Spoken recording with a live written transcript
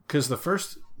because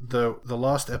the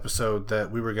lost episode that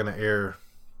we were going to air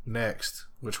next,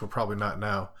 which we're probably not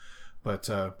now, but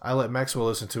I let Maxwell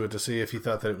listen to it to see if he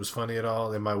thought that it was funny at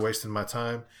all. Am I wasting my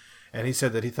time? And he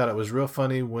said that he thought it was real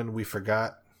funny when we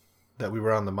forgot that we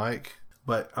were on the mic.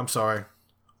 But I'm sorry.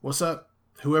 What's up?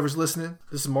 Whoever's listening,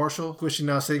 this is Marshall, Squishy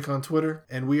Now Sync on Twitter,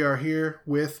 and we are here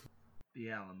with the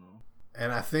Alamo.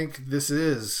 And I think this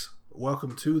is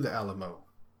Welcome to the Alamo.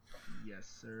 Yes,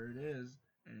 sir, it is.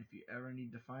 And if you ever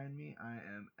need to find me, I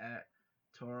am at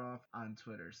Toroff on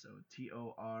Twitter. So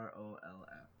TOROLF.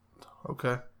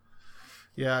 Okay.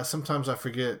 Yeah, sometimes I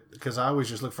forget because I always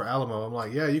just look for Alamo. I'm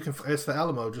like, yeah, you can. It's the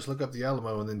Alamo. Just look up the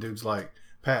Alamo. And then dude's like,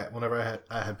 Pat. Whenever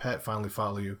I had Pat finally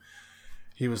follow you,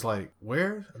 he was like,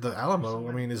 where? The Alamo?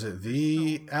 I mean, is it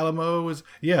the Alamo?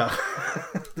 Yeah.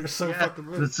 They're so fucking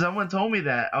weird. Someone told me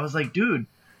that. I was like, dude.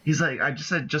 He's like, I just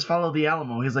said, just follow the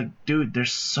Alamo. He's like, dude,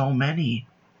 there's so many.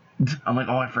 I'm like,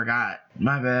 oh, I forgot.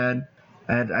 My bad.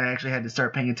 I actually had to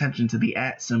start paying attention to the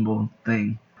 @ symbol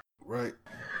thing. Right.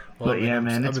 Well, but yeah,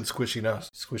 man, I've been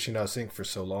Squishy Now Sync for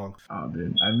so long. Oh,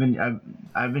 dude,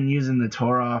 I've been using the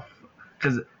Toroff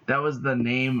because that was the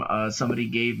name somebody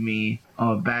gave me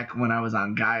back when I was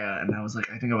on Gaia, and I was like,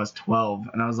 I think I was 12,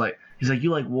 and I was like, he's like, you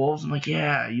like wolves? I'm like,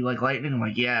 yeah. You like lightning? I'm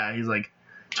like, yeah. He's like,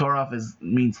 Toroff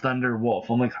means thunder wolf.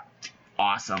 I'm like,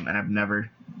 awesome, and I've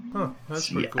never. Huh, that's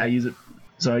pretty cool. I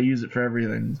use it for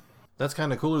everything. That's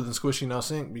kind of cooler than Squishy Now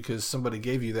Sync because somebody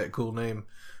gave you that cool name.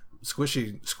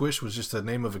 Squish was just the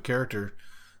name of a character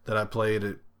that I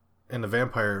played in the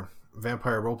vampire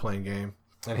role-playing game.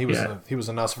 And he was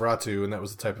a Nosferatu, and that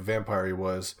was the type of vampire he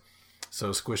was.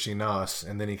 So Squishy Nos,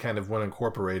 and then he kind of went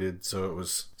incorporated, so it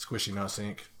was Squishy Now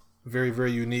Sync. Very,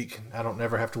 very unique. I don't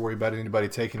never have to worry about anybody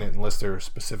taking it unless they're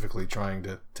specifically trying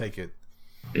to take it.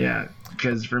 Yeah,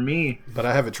 because for me... But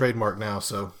I have it trademarked now,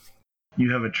 so...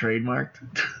 You have it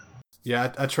trademarked?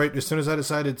 Yeah, I as soon as I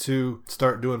decided to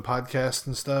start doing podcasts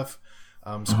and stuff,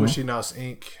 Squishy Nos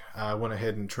Inc., I went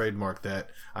ahead and trademarked that.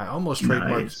 I almost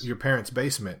trademarked Your Parents'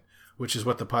 Basement, which is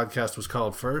what the podcast was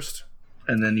called first.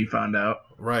 And then you found out?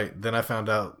 Right. Then I found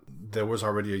out there was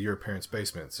already a Your Parents'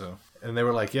 Basement. So, and they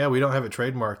were like, yeah, we don't have it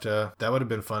trademarked. That would have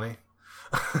been funny.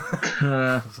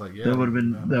 I was like, yeah, that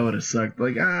would have sucked.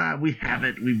 Like, we have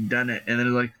it. We've done it. And then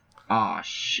it's like,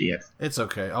 shit. It's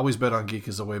okay. Always Bet on Geek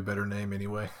is a way better name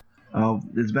anyway. Oh,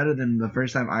 it's better than the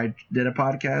first time I did a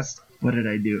podcast. What did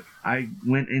I do? I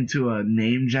went into a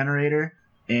name generator,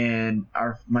 and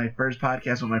my first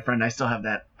podcast with my friend, I still have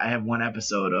that. I have one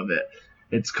episode of it.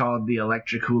 It's called The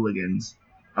Electric Hooligans.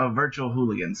 Virtual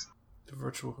Hooligans. The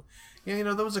virtual... Yeah,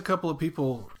 there was a couple of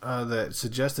people that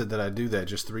suggested that I do that.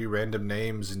 Just 3 random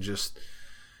names and just...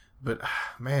 But,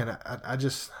 man,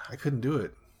 I couldn't do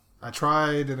it. I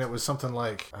tried, and it was something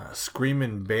like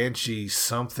Screaming Banshee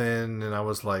something, and I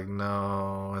was like,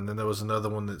 no. And then there was another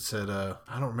one that said, I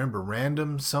don't remember,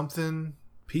 Random something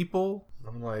people.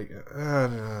 I'm like,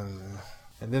 And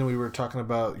then we were talking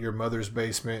about your mother's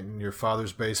basement and your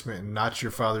father's basement and not your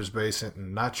father's basement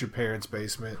and not your parents'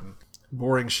 basement and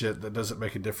boring shit that doesn't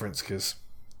make a difference because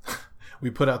we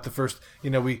put out the first,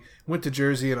 we went to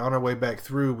Jersey, and on our way back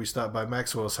through, we stopped by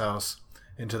Maxwell's house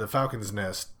into the Falcon's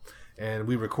Nest. And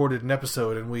we recorded an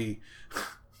episode, and we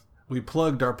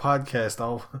plugged our podcast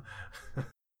all.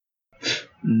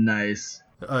 Nice.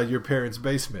 Your Parents'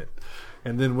 Basement,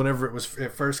 and then whenever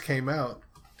it first came out,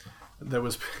 there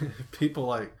was people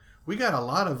like, we got a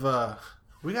lot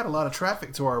of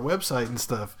traffic to our website and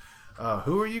stuff.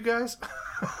 Who are you guys?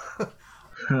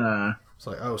 It's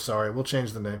like, oh, sorry, we'll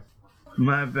change the name.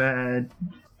 My bad.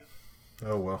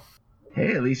 Oh well.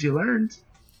 Hey, at least you learned.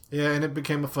 Yeah, and it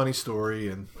became a funny story,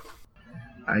 and.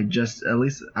 I just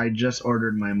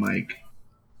ordered my mic.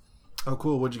 Oh,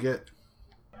 cool. What'd you get?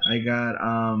 I got,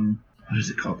 what is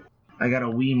it called? I got a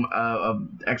Wii,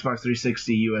 Xbox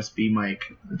 360 USB mic.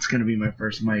 It's going to be my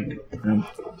first mic. I'm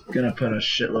going to put a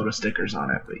shitload of stickers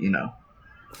on it,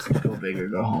 but go big or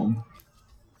go home.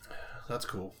 That's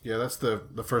cool. Yeah, that's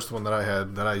the first one that I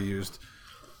had that I used.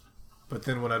 But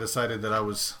then when I decided that I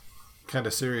was kind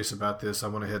of serious about this, I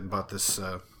went ahead and bought this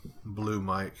blue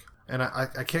mic. And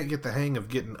I can't get the hang of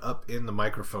getting up in the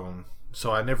microphone,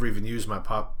 so I never even use my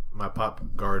pop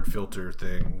guard filter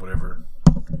thing, whatever.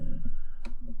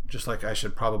 Just like I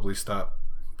should probably stop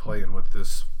playing with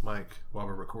this mic while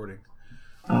we're recording.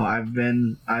 Oh, I've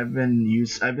been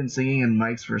singing in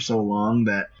mics for so long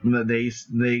that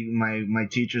my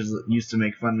teachers used to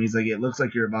make fun of me. He's like, it looks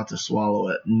like you're about to swallow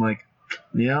it. I'm like,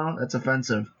 that's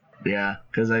offensive. Yeah,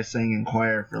 because I sang in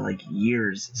choir for like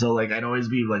years. So like I'd always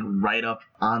be like right up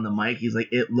on the mic. He's like,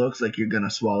 it looks like you're going to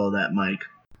swallow that mic.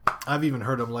 I've even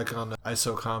heard him like on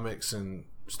ISO Comics and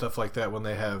stuff like that when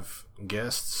they have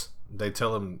guests. They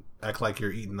tell them, act like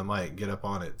you're eating the mic, get up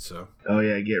on it. So, oh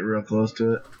yeah, get real close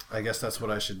to it. I guess that's what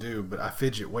I should do. But I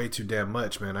fidget way too damn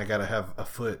much, man. I gotta have a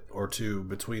foot or two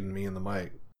between me and the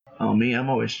mic. Oh, me, I'm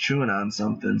always chewing on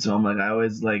something, so I'm like, I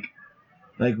always like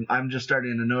I'm just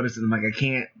starting to notice it. I'm like, I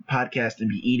can't podcast and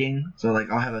be eating, so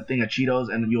like I'll have a thing of Cheetos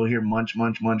and you'll hear munch,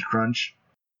 munch, munch, crunch.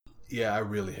 Yeah, I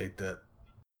really hate that.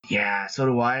 Yeah, so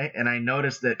do I. And I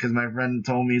noticed it because my friend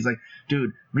told me, he's like,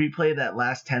 dude, replay that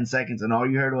last 10 seconds. And all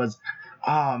you heard was,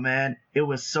 oh, man, it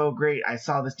was so great. I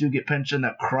saw this dude get pinched in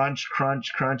that crunch,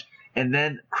 crunch, crunch. And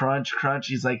then crunch, crunch.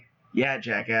 He's like, yeah,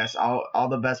 jackass. All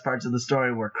the best parts of the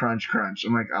story were crunch, crunch.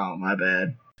 I'm like, oh, my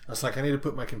bad. It's like I need to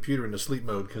put my computer into sleep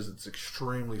mode because it's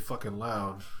extremely fucking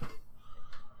loud.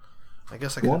 I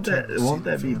guess I won't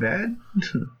that be bad?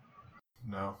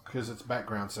 No, because it's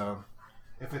background sound.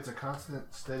 If it's a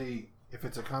constant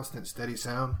steady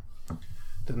sound,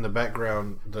 then the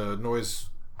background, the noise,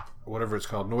 whatever it's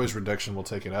called, noise reduction will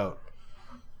take it out.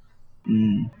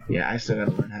 Yeah, I still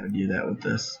gotta learn how to do that with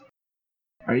this.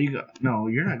 No,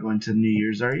 you're not going to New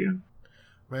Year's, are you?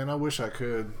 Man, I wish I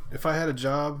could. If I had a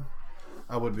job,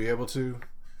 I would be able to,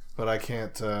 but I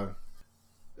can't.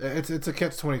 It's a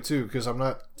catch-22 because I'm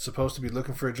not supposed to be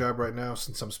looking for a job right now,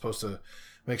 since I'm supposed to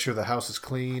make sure the house is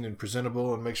clean and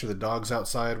presentable and make sure the dog's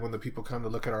outside when the people come to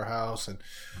look at our house and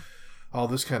all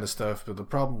this kind of stuff. But the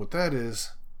problem with that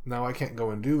is now I can't go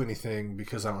and do anything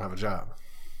because I don't have a job.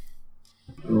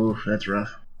 Oof, that's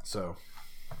rough. So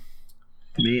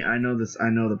me, I know this. I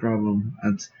know the problem.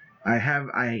 I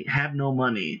have no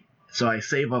money, so I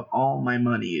save up all my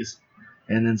monies,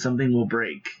 and then something will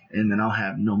break, and then I'll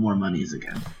have no more monies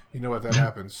again. You know what? That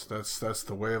happens. That's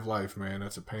the way of life, man.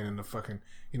 That's a pain in the fucking...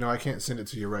 You know, I can't send it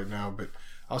to you right now, but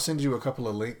I'll send you a couple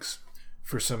of links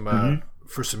for some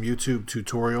YouTube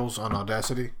tutorials on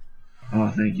Audacity. Oh,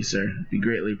 thank you, sir. Be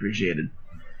greatly appreciated.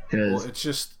 Well, it's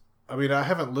just... I mean, I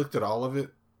haven't looked at all of it,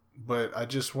 but I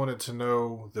just wanted to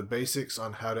know the basics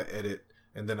on how to edit,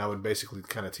 and then I would basically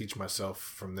kind of teach myself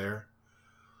from there.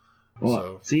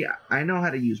 Well, see, I know how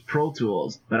to use Pro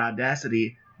Tools, but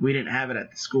Audacity, we didn't have it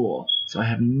at the school, so I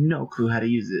have no clue how to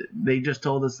use it. They just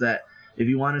told us that if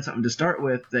you wanted something to start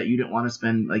with that you didn't want to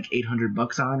spend like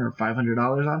 $800 on or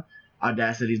 $500 on,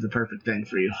 Audacity is the perfect thing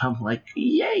for you. I'm like,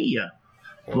 yay!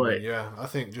 Well, but yeah, I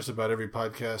think just about every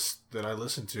podcast that I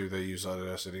listen to, they use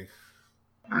Audacity.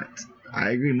 I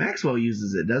agree. Maxwell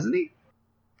uses it, doesn't he?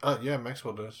 Yeah,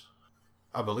 Maxwell does.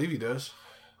 I believe he does.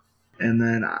 And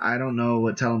then I don't know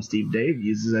what Tell 'em Steve Dave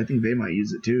uses. I think they might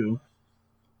use it too.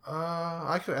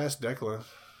 I could ask Declan.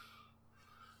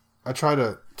 I try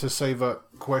to save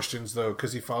up questions though,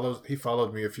 because he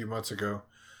followed me a few months ago,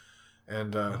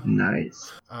 and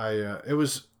nice. It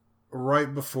was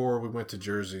right before we went to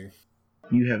Jersey.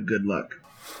 You have good luck.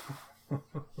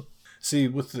 See,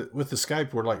 with the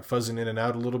Skype, we're like fuzzing in and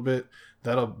out a little bit.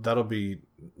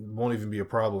 Won't even be a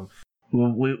problem.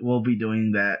 We'll be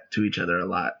doing that to each other a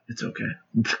lot. It's okay.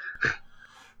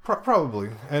 Probably.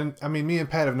 And I mean, me and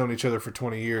Pat have known each other for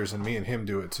 20 years, and me and him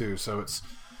do it too. So it's,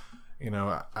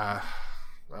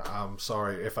 I'm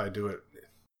sorry if I do it.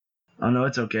 Oh no,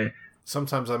 it's okay.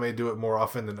 Sometimes I may do it more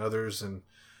often than others, and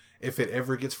if it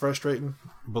ever gets frustrating,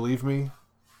 believe me,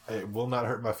 it will not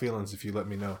hurt my feelings if you let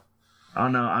me know. Oh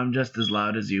no, I'm just as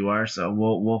loud as you are, so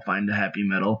we'll find a happy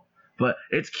middle. But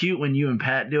it's cute when you and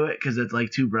Pat do it because it's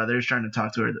like two brothers trying to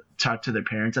talk to their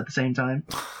parents at the same time.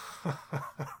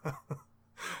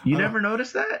 You never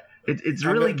noticed that? It's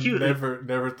really cute.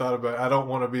 Never thought about it. I don't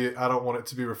want it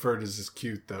to be referred as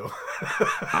cute though.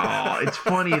 Oh, it's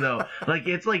funny though. Like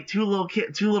it's like two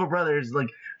little brothers like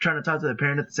trying to talk to their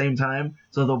parent at the same time.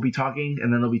 So they'll be talking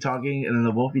and then they'll be talking and then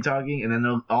they'll both be talking and then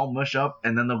they'll all mush up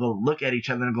and then they'll go look at each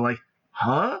other and go like,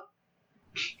 "Huh?"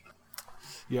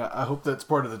 Yeah, I hope that's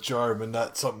part of the charm and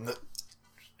not something that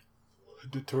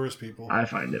deters people. I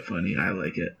find it funny. I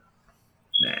like it.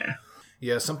 Nah.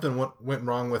 Yeah, something went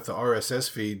wrong with the RSS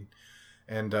feed,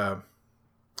 and the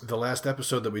last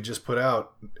episode that we just put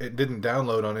out, it didn't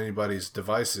download on anybody's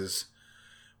devices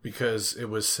because it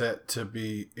was set.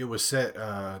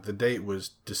 The date was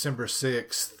December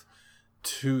 6th,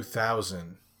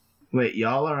 2000. Wait,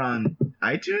 y'all are on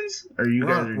iTunes, or you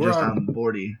guys are just on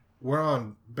Bordy? We're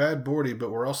on Bad Bordy,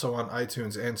 but we're also on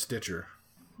iTunes and Stitcher.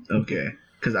 Okay,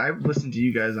 because I've listened to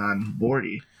you guys on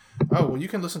Bordy. Oh, well, you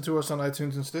can listen to us on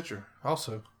iTunes and Stitcher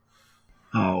also.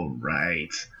 All right.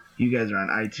 You guys are on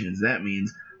iTunes. That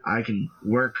means I can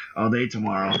work all day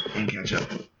tomorrow and catch up.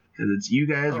 Because it's you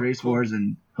guys, Race cool. Wars,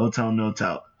 and Hotel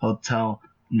No-Tell. Hotel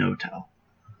No-Tell.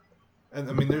 And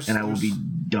I mean, I will be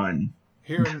done.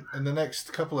 Here in the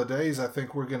next couple of days, I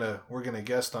think we're gonna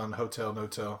guest on Hotel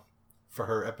No-Tell for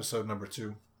her episode number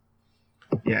 2.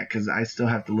 Yeah, because I still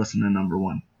have to listen to number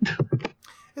 1.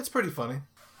 It's pretty funny.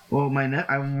 Well, my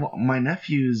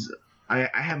nephews, I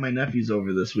had my nephews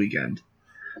over this weekend.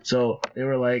 So they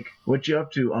were like, "What you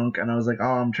up to, Unc?" And I was like, "Oh,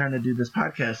 I'm trying to do this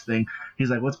podcast thing." He's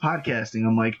like, "What's podcasting?"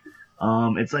 I'm like,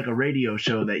 "It's like a radio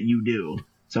show that you do."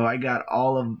 So I got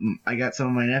some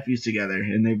of my nephews together,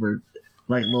 and they were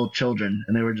like little children,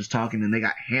 and they were just talking, and they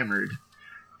got hammered,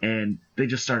 and they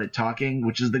just started talking,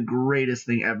 which is the greatest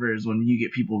thing ever. Is when you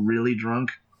get people really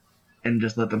drunk, and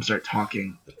just let them start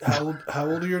talking. How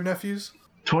old are your nephews?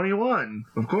 21,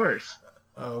 of course.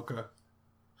 Oh, okay.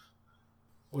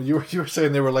 Well, you were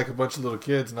saying they were like a bunch of little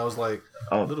kids, and I was like,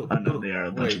 "Oh, I know they are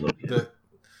a bunch of little kids."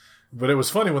 But it was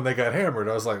funny when they got hammered.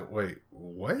 I was like, "Wait,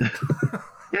 what?"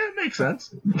 Yeah, it makes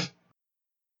sense.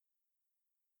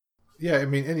 Yeah, I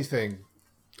mean anything.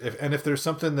 If there's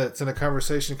something that's in a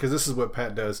conversation, because this is what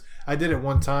Pat does. I did it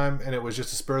one time, and it was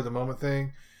just a spur of the moment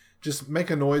thing. Just make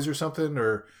a noise or something,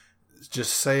 or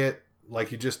just say it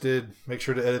like you just did. Make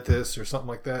sure to edit this or something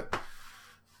like that.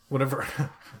 Whenever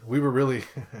we were really.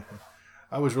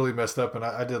 I was really messed up, and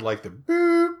I did like the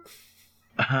boop.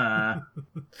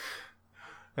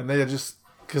 And they had just,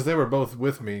 because they were both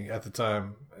with me at the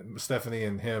time, Stephanie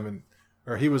and him,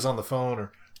 or he was on the phone,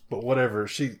 but whatever.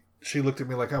 She looked at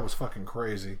me like I was fucking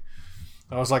crazy.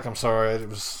 I was like, "I'm sorry. I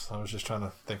was just trying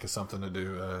to think of something to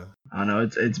do." I don't know.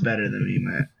 It's better than me,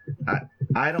 man.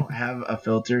 I don't have a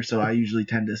filter, so I usually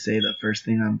tend to say the first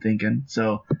thing I'm thinking.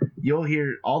 So you'll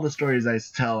hear all the stories I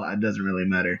tell. It doesn't really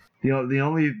matter. The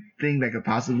only thing that could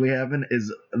possibly happen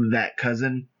is that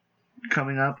cousin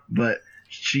coming up, but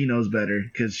she knows better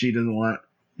because she doesn't want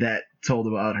that told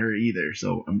about her either.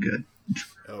 So I'm good.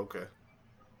 Okay.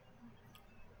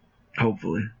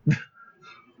 Hopefully.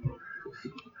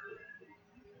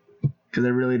 Because I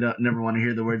really never want to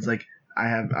hear the words like I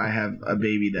have a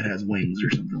baby that has wings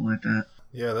or something like that.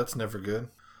 Yeah, that's never good.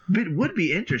 But it would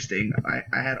be interesting.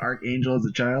 I had Archangel as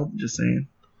a child, just saying.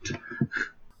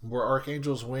 Were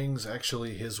Archangel's wings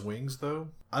actually his wings, though?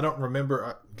 I don't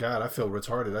remember. God, I feel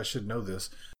retarded. I should know this.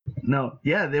 No,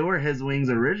 yeah, they were his wings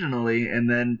originally, and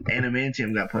then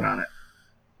adamantium got put on it.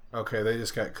 Okay, they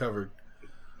just got covered.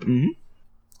 Mm-hmm.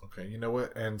 Okay, you know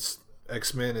what? And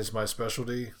X-Men is my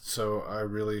specialty, so I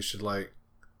really should, lay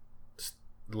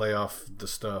off the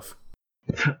stuff.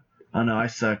 Oh, no, I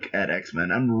suck at X-Men.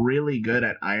 I'm really good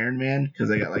at Iron Man, because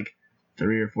I got,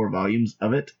 3 or 4 volumes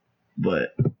of it,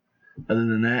 but other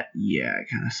than that, yeah, I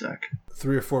kind of suck.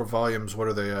 3 or 4 volumes, what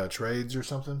are they, trades or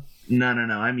something? No,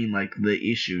 I mean,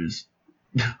 the issues.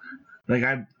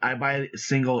 I buy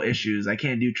single issues. I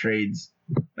can't do trades.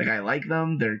 I like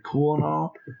them, they're cool and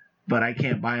all, but I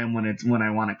can't buy them when I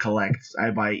want to collect.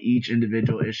 I buy each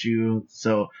individual issue,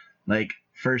 so,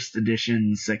 first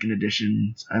edition, second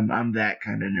edition, I'm that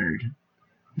kind of nerd.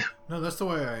 No, that's the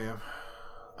way I am.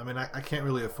 I mean, I can't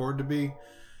really afford to be,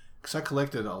 because I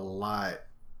collected a lot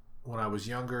when I was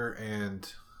younger,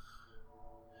 and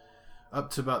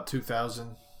up to about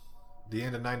 2000, the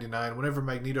end of 99, whenever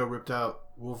Magneto ripped out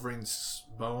Wolverine's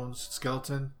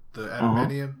skeleton, the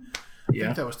adamantium, I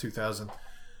think that was 2000.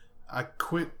 I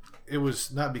quit. It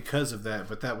was not because of that,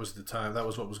 but that was the time. That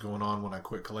was what was going on when I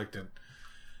quit collecting.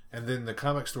 And then the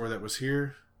comic store that was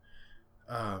here,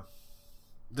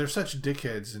 they're such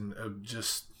dickheads and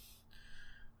just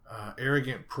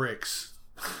arrogant pricks.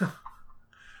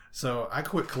 So I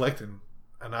quit collecting,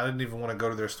 and I didn't even want to go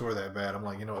to their store that bad. I'm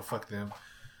like, you know what, fuck them.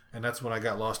 And that's when I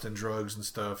got lost in drugs and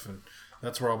stuff, and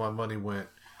that's where all my money went.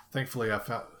 Thankfully, I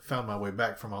found my way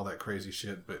back from all that crazy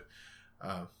shit, but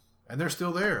and they're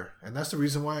still there. And that's the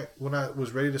reason why when I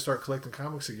was ready to start collecting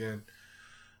comics again,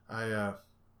 I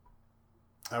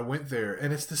went there,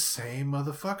 and it's the same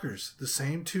motherfuckers, the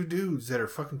same 2 dudes that are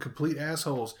fucking complete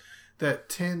assholes that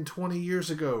 10, 20 years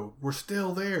ago were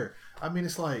still there. I mean,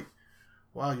 it's like,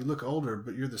 wow, you look older,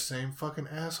 but you're the same fucking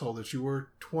asshole that you were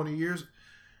 20 years.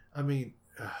 I mean,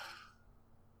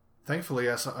 thankfully,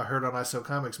 I heard on ISO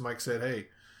Comics, Mike said, "Hey,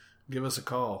 give us a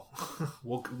call.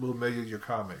 we'll mail you your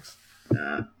comics."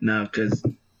 No, because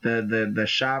the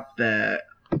shop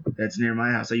that's near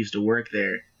my house, I used to work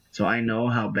there, so I know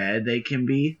how bad they can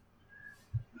be.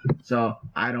 So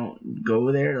I don't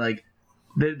go there.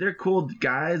 They're cool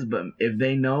guys, but if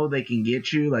they know they can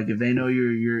get you, if they know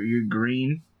you're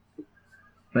green.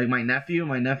 My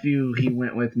nephew, he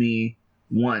went with me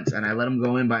once, and I let him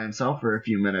go in by himself for a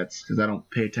few minutes because I don't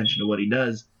pay attention to what he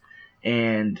does.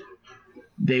 And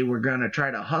they were gonna try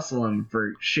to hustle him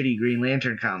for shitty Green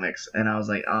Lantern comics, and I was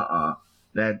like,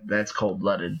 that's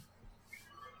cold-blooded.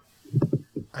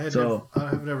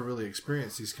 I've never really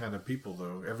experienced these kind of people,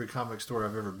 though. Every comic store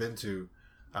I've ever been to,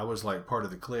 I was part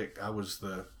of the clique. I was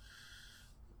the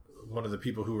one of the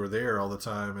people who were there all the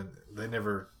time, and they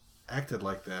never acted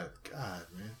like that. God,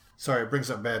 man. Sorry, it brings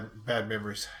up bad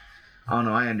memories. Oh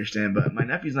no, I understand, but my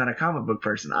nephew's not a comic book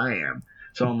person. I am.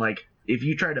 So I'm like, if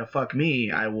you try to fuck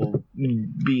me, I will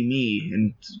be me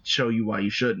and show you why you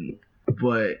shouldn't.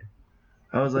 But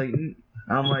I was like,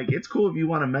 it's cool if you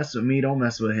want to mess with me, don't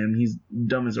mess with him. He's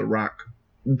dumb as a rock.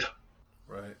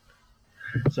 Right.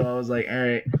 So I was like, all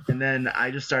right. And then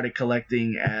I just started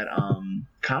collecting at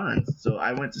cons. So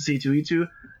I went to C2E2,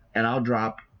 and I'll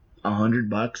drop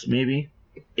 $100 maybe,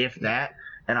 if that,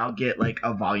 and I'll get like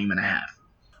a volume and a half.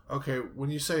 Okay, when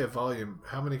you say a volume,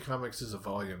 how many comics is a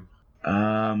volume?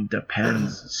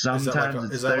 Depends.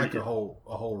 Sometimes is that like a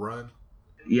whole run?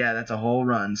 Yeah, that's a whole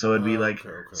run. So it'd be like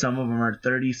okay. Some of them are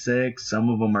 36, some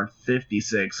of them are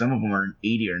 56, some of them are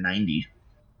 80 or 90.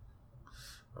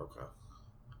 Okay.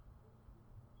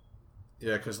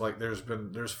 Yeah, because like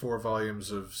there's 4 volumes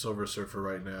of Silver Surfer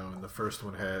right now, and the first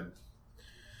one had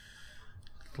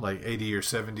like 80 or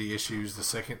 70 issues.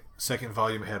 The second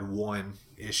volume had 1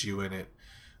 issue in it.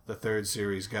 The third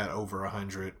series got over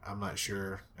 100. I'm not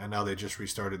sure. And now they just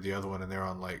restarted the other one, and they're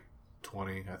on like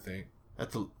 20, I think.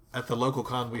 At the local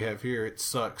con we have here, it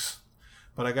sucks.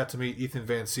 But I got to meet Ethan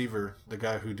Van Siever, the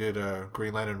guy who did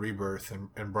Green Lantern Rebirth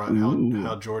and brought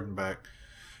Hal Jordan back.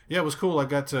 Yeah, it was cool.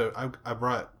 I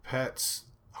brought Pat's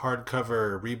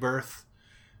hardcover Rebirth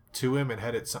to him and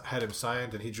had him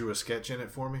signed, and he drew a sketch in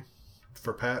it for me,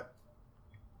 for Pat.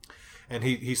 And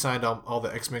he signed all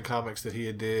the X-Men comics that he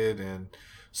did and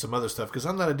some other stuff, because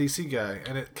I'm not a DC guy,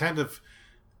 and it kind of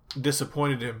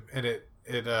disappointed him, and it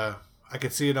I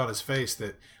could see it on his face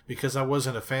that because I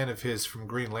wasn't a fan of his from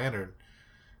Green Lantern,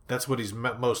 that's what he's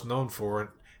most known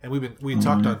for. And we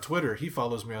talked on Twitter. He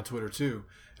follows me on Twitter too,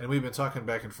 and we've been talking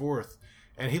back and forth.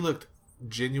 And he looked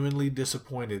genuinely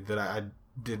disappointed that I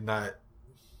did not.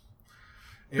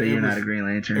 But you're not a Green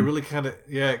Lantern. It really kind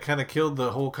of killed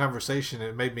the whole conversation.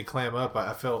 It made me clam up.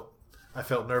 I felt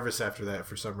nervous after that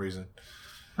for some reason.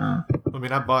 I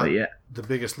mean, I bought the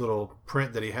biggest little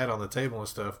print that he had on the table and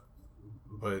stuff.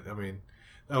 But I mean,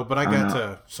 I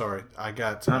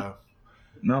got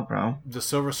no problem. The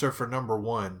Silver Surfer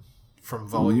 #1 from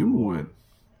Volume 1.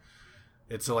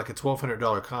 It's like a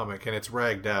 $1,200 comic, and it's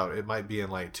ragged out. It might be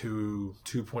in like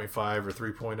 2.5 or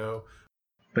 3.0.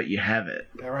 But you have it.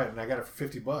 All right, and I got it for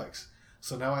 $50.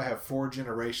 So now I have 4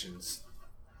 generations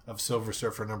of Silver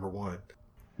Surfer #1.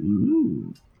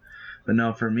 Ooh. But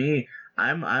no, for me,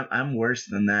 I'm worse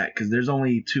than that, because there's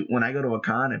only 2. When I go to a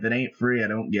con, if it ain't free, I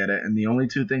don't get it. And the only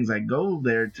 2 things I go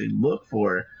there to look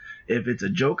for, if it's a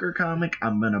Joker comic,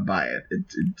 I'm gonna buy it.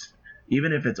 It's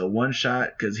even if it's a one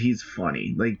shot, because he's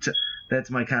funny. Like that's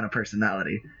my kind of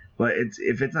personality. But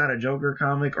if it's not a Joker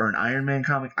comic or an Iron Man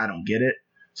comic, I don't get it.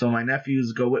 So my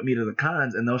nephews go with me to the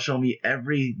cons, and they'll show me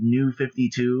every new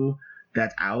 52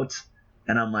 that's out.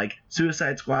 And I'm like,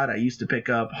 Suicide Squad, I used to pick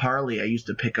up. Harley, I used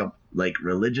to pick up like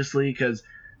religiously, because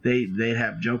they'd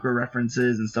have Joker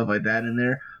references and stuff like that in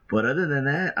there. But other than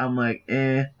that, I'm like,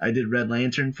 I did Red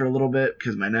Lantern for a little bit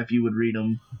because my nephew would read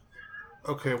them.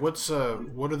 Okay, what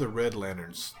are the Red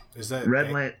Lanterns? Is that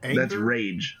That's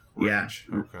Rage. Yeah.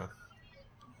 Okay.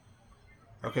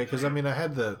 Okay, because I mean,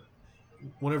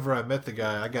 whenever I met the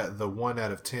guy, I got the 1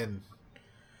 out of 10.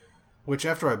 Which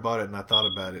after I bought it and I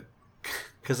thought about it,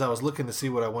 because I was looking to see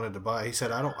what I wanted to buy, he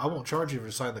said, I won't charge you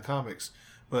to sign the comics,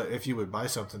 but if you would buy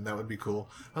something, that would be cool.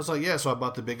 I was like, yeah. So I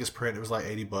bought the biggest print. It was like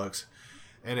 $80,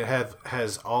 and it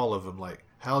has all of them, like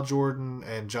Hal Jordan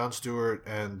and John Stewart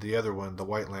and the other one, the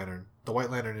White Lantern. The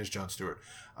White Lantern is John Stewart.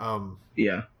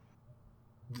 Yeah.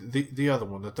 The other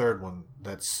one, the third one,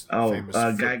 that's famous.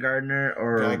 Guy Gardner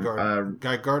or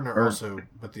Guy Gardner also,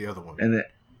 but the other one,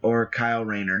 or Kyle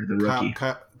Rayner, the rookie.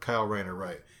 Kyle Rayner,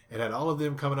 right? It had all of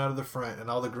them coming out of the front and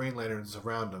all the Green Lanterns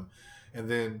around them, and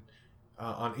then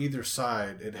on either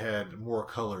side it had more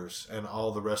colors and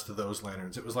all the rest of those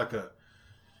lanterns. It was like a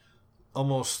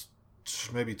almost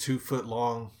maybe 2 foot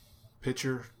long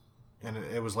picture, and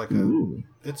it was like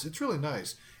it's really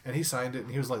nice. And he signed it,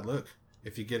 and he was like, "Look,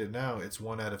 if you get it now, it's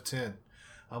 1 out of 10."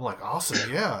 I'm like,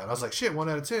 "Awesome, yeah." And I was like, "Shit, 1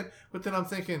 out of 10." But then I'm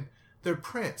thinking, they're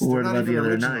prints. What they're about the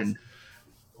other 9?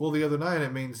 Well, the other 9,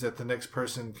 it means that the next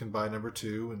person can buy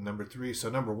 #2 and #3. So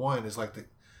 #1 is like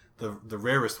the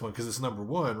rarest one because it's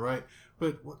 #1, right?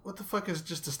 But what the fuck is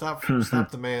just to stop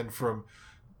the man from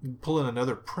pulling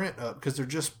another print up, because they're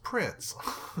just prints.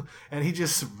 And he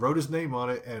just wrote his name on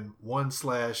it and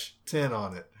 1/10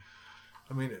 on it.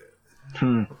 I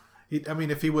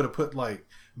mean, if he would have put like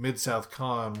Mid-South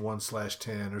Con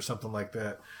 1/10 or something like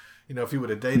that, if he would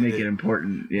have dated make it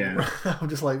important, yeah. I'm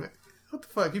just like, what the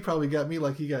fuck? He probably got me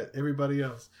like he got everybody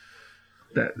else.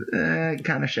 That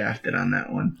kind of shafted on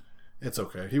that one. It's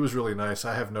okay. He was really nice.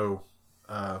 I have no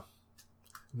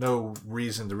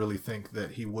reason to really think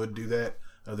that he would do that,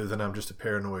 other than I'm just a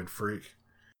paranoid freak.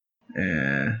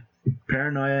 Yeah.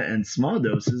 Paranoia in small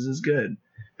doses is good.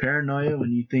 Paranoia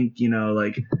when you think,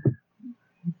 like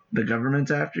the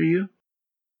government's after you,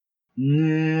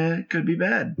 it could be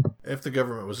bad. If the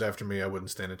government was after me, I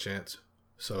wouldn't stand a chance.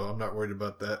 So I'm not worried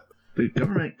about that. The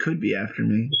government could be after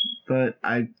me, but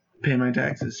I pay my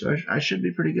taxes, so I should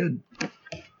be pretty good.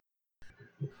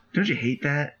 Don't you hate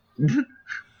that?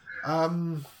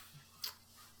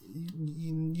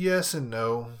 Yes and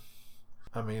no.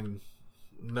 I mean,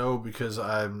 no, because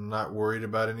I'm not worried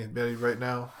about anybody right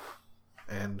now.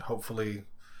 And hopefully,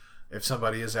 if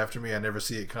somebody is after me, I never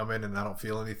see it coming and I don't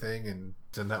feel anything, and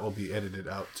then that will be edited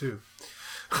out too.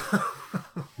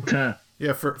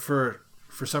 Yeah, for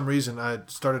some reason, I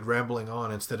started rambling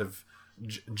on instead of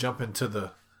jumping to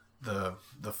the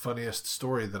funniest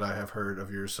story that I have heard of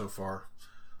yours so far.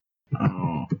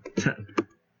 Oh.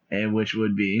 And which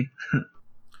would be?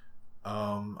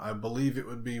 I believe it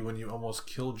would be when you almost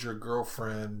killed your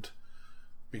girlfriend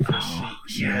because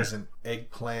she has an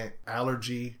eggplant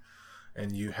allergy,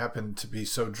 and you happened to be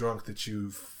so drunk that you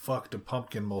fucked a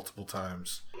pumpkin multiple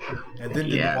times, and then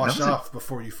didn't wash off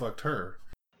before you fucked her.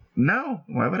 No,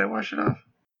 why would I wash it off?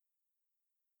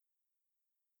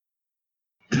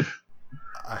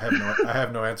 I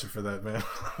have no answer for that, man.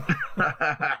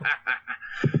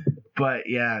 But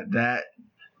yeah, that's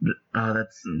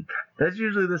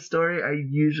usually the story I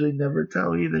usually never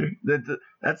tell either.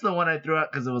 That's the one I threw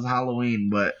out because it was Halloween.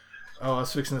 But I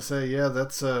was fixing to say, yeah,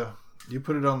 that's you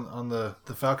put it on the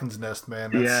Falcon's Nest,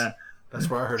 man. That's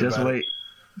where I heard about it.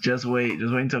 Just wait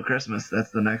until Christmas.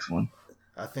 That's the next one.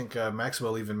 I think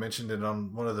Maxwell even mentioned it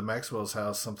on one of the Maxwell's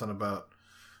house, something about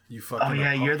you fucking. Oh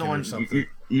yeah, you're the one.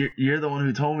 You're the one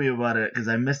who told me about it because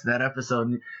I missed that episode.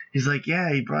 And he's like,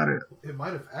 yeah, he brought it. It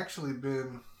might have actually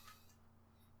been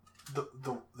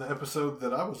the episode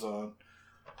that I was on.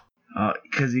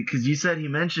 Because you said he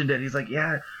mentioned it. He's like,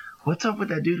 yeah, what's up with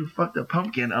that dude who fucked a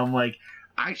pumpkin? I'm like,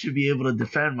 I should be able to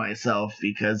defend myself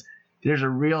because there's a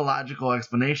real logical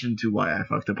explanation to why I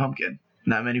fucked a pumpkin.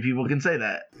 Not many people can say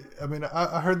that. I mean,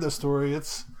 I heard the story.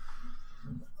 It's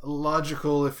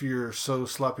logical if you're so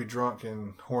sloppy drunk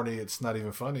and horny it's not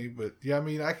even funny. But yeah, I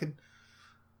mean, I could.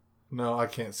 No, I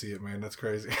can't see it, man. That's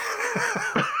crazy.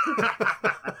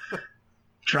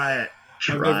 Try it.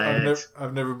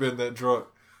 I've never been that drunk.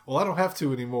 Well, I don't have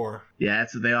to anymore. Yeah,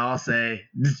 that's what they all say.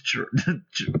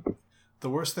 The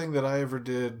worst thing that I ever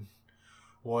did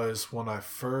was when I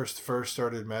first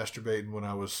started masturbating when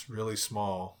I was really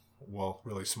small. Well,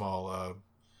 really small.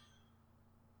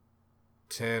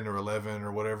 10 or 11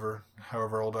 or whatever,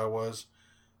 however old I was.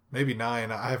 Maybe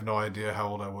 9. I have no idea how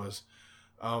old I was.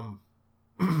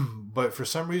 But for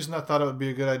some reason, I thought it would be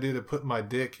a good idea to put my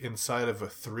dick inside of a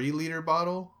 3-liter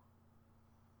bottle.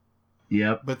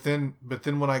 Yep. But then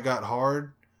when I got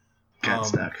hard, got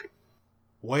stuck.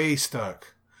 Way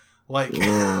stuck. Like,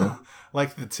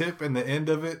 like the tip and the end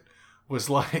of it was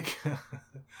like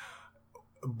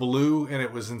blue, and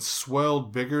it was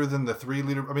swelled bigger than the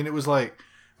 3-liter. I mean, it was like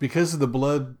because of the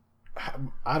blood.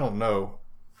 I don't know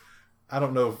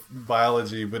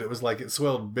biology, but it was like it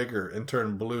swelled bigger and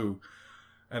turned blue.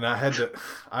 And I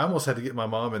almost had to get my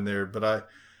mom in there, but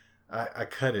I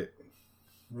cut it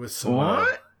with some.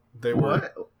 What? They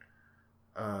were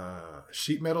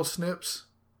sheet metal snips.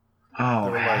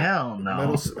 Oh hell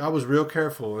no! I was real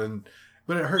careful,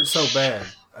 but it hurt so bad,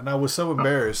 and I was so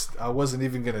embarrassed. I wasn't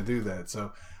even gonna do that,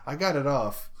 so I got it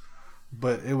off.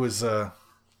 But it was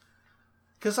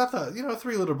because I thought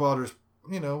 3-liter bottles,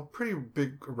 pretty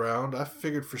big around. I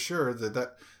figured for sure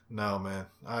that. No, man,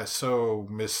 I so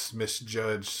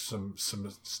misjudged some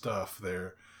stuff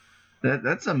there.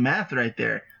 That's a math right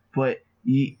there. But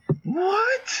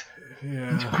what?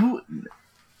 Yeah.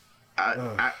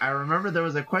 I remember there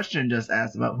was a question just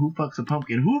asked about who fucks a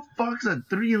pumpkin. Who fucks a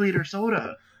 3-liter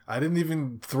soda? I didn't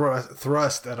even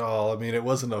thrust at all. I mean, it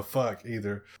wasn't a fuck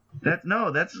either. That's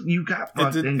you got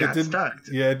fucked and got stuck.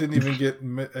 Yeah, it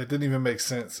didn't even make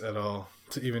sense at all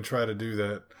to even try to do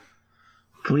that.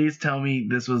 Please tell me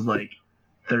this was like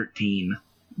 13.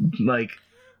 Like,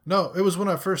 no, it was when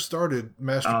I first started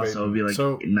masturbating. Oh, so it'd be like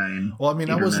 9. Well, I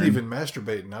mean, I wasn't even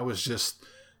masturbating. I was just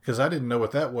because I didn't know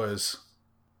what that was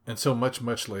until much,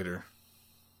 much later,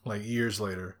 like years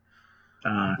later.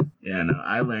 Yeah, no,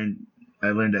 I learned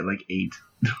at like 8.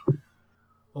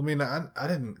 Well, I mean, I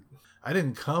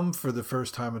didn't come for the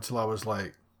first time until I was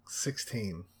like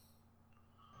 16.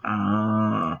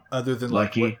 Other than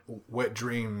lucky. Like wet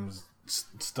dreams,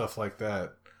 stuff like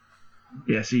that.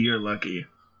 Yeah, see, you're lucky.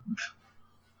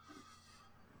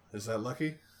 Is that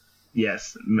lucky?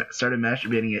 Yes, started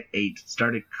masturbating at 8.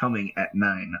 Started coming at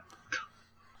 9.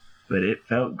 But it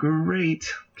felt great.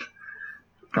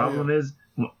 Problem is,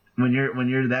 when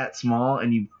you're that small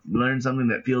and you learn something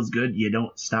that feels good, you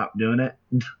don't stop doing it.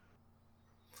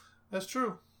 That's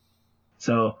true.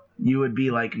 So you would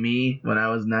be like me when I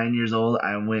was 9 years old.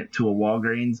 I went to a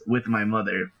Walgreens with my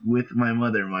mother,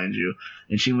 mind you,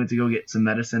 and she went to go get some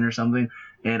medicine or something,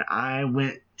 and I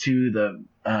went to the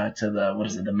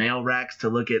the mail racks to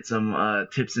look at some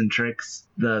tips and tricks,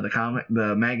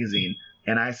 the magazine,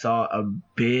 and I saw a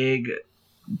big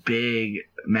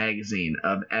magazine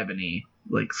of Ebony,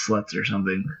 like Sluts or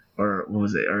something, or what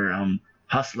was it, or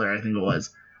Hustler, I think it was,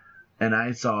 and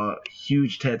I saw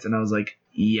huge tits, and I was like,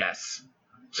 yes.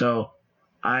 So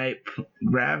I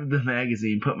grabbed the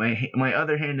magazine, put my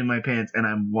other hand in my pants, and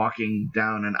I'm walking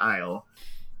down an aisle.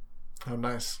 Oh,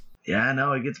 nice. Yeah,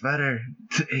 no, it gets better.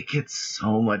 It gets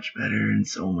so much better and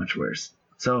so much worse.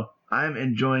 So I'm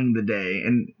enjoying the day,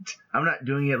 and I'm not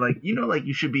doing it like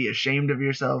you should be ashamed of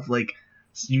yourself. Like,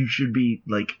 you should be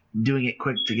like doing it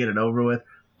quick to get it over with.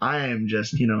 I am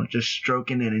just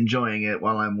stroking and enjoying it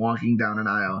while I'm walking down an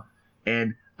aisle,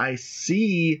 and I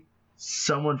see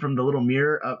someone from the little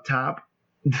mirror up top,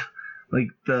 like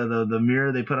the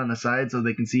mirror they put on the side so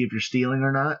they can see if you're stealing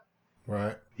or not.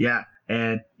 Right. Yeah.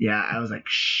 And yeah, I was like,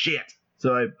 shit.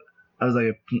 So I was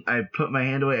like, I put my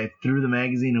hand away, I threw the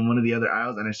magazine in one of the other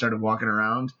aisles, and I started walking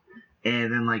around.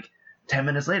 And then like 10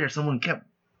 minutes later, someone kept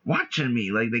watching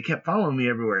me. Like, they kept following me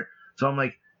everywhere. So I'm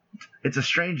like, it's a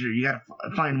stranger. You gotta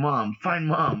find mom. Find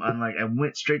mom. I'm like, I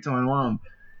went straight to my mom.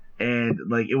 And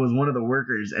like, it was one of the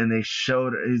workers, and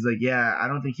he's like, yeah, I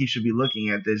don't think he should be looking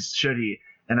at this, should he?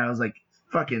 And I was like,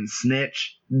 fucking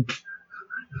snitch.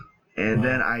 And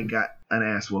then I got an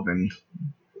ass whooping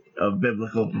of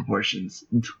biblical proportions.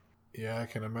 Yeah, I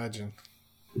can imagine.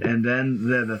 And then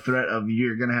the threat of,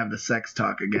 you're gonna have the sex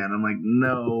talk again. I'm like,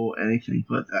 no, anything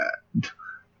but that.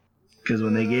 Because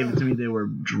when they gave it to me, they were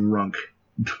drunk.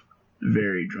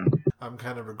 Very drunk. I'm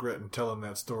kind of regretting telling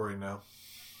that story now.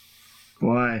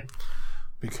 Why?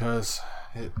 Because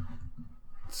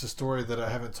it's a story that I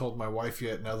haven't told my wife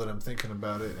yet, now that I'm thinking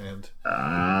about it, and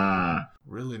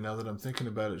really, now that I'm thinking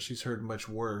about it, she's heard much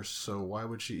worse, so why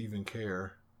would she even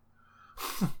care?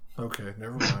 Okay,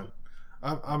 never mind.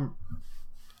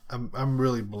 I'm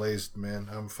really blazed, man.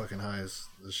 I'm fucking high as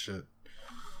this shit.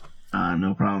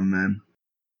 No problem, man.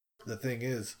 The thing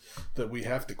is that we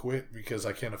have to quit because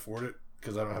I can't afford it,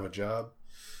 because I don't have a job.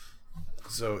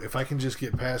 So if I can just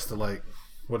get past the, like,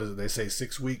 what is it, they say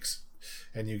 6 weeks,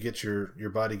 and you get your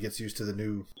body gets used to the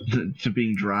new to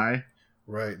being dry,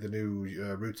 right? The new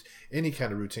routine, any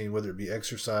kind of routine, whether it be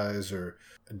exercise or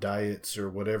diets or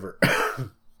whatever.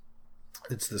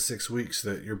 It's the 6 weeks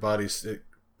that your body's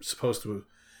supposedly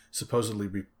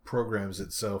reprograms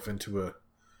itself into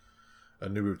a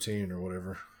new routine or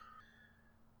whatever.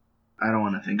 I don't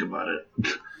want to think about it.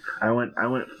 I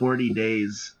went 40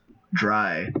 days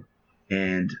dry,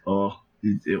 and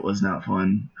it was not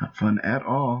fun. Not fun at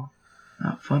all.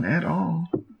 Not fun at all.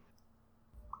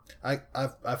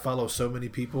 I follow so many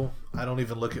people. I don't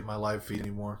even look at my live feed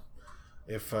anymore.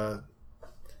 If I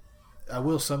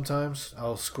will sometimes,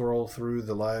 I'll scroll through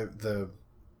the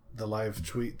live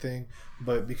tweet thing,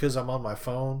 but because I'm on my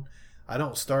phone, I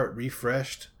don't start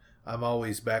refreshed. I'm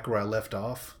always back where I left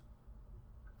off.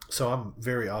 So I'm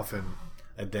very often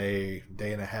a day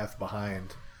and a half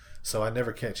behind. So I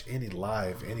never catch any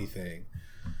live anything,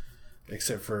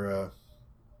 except for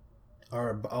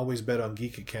our Always Bet on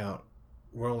Geek account.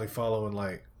 We're only following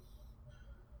like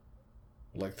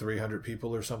 300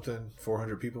 people or something,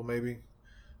 400 people maybe.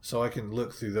 So I can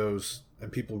look through those,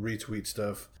 and people retweet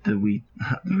stuff. The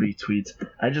retweets.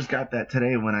 I just got that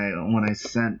today when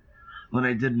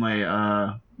I did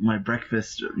my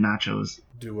breakfast nachos.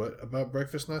 Do what about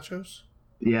breakfast nachos?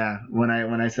 Yeah, when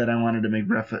I said I wanted to make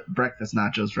breakfast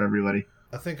nachos for everybody.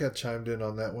 I think I chimed in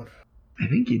on that one. I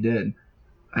think you did.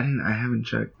 I haven't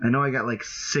checked. I know I got like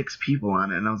 6 people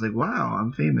on it, and I was like, wow,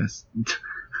 I'm famous.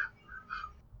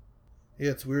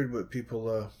 Yeah, it's weird what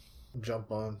people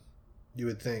jump on. You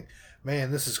would think,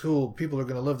 man, this is cool. People are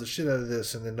going to love the shit out of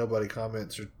this, and then nobody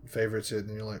comments or favorites it,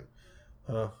 and you're like,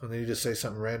 huh? And then you just say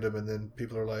something random, and then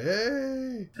people are like,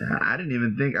 hey. I didn't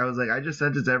even think. I was like, I just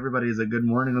sent it to everybody as a good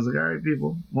morning. I was like, all right,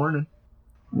 people, morning.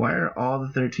 Why are all the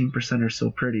 13%ers so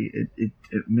pretty? It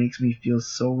makes me feel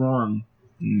so wrong.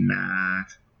 Nah.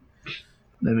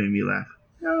 That made me laugh.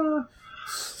 Ah.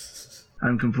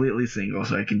 I'm completely single,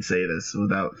 so I can say this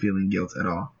without feeling guilt at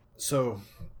all. So,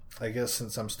 I guess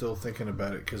since I'm still thinking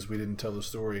about it, because we didn't tell the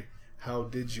story, how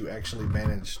did you actually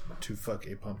manage to fuck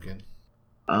a pumpkin?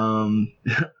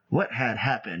 What had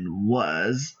happened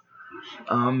was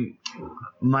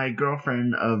My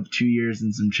girlfriend of 2 years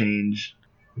and some change,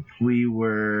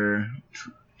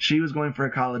 she was going for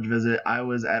a college visit. I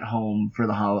was at home for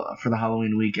the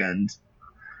Halloween weekend,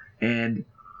 and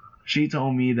she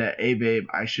told me that, hey babe,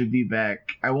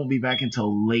 I won't be back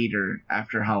until later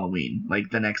after Halloween, like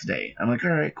the next day. I'm like,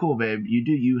 all right, cool, babe,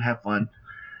 you have fun.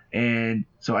 And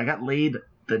so I got laid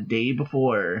the day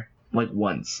before, like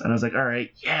once, and I was like, all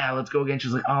right, yeah, let's go again.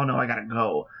 She's like, oh no, I gotta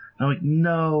go. And I'm like,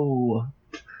 no.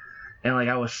 And like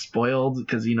I was spoiled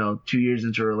because 2 years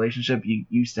into a relationship, you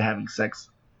used to having sex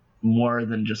more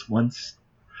than just once.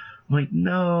 I'm like,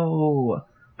 no.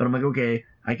 But I'm like, okay,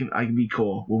 I can be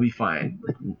cool. We'll be fine.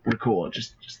 Like, we're cool.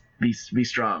 Just be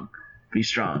strong. Be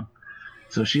strong.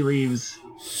 So she leaves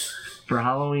for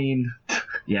Halloween.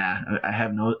 Yeah, I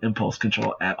have no impulse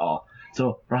control at all.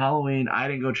 So for Halloween, I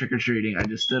didn't go trick or treating. I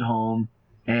just stood home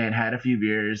and had a few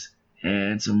beers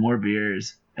and some more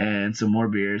beers and some more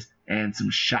beers and some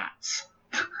shots.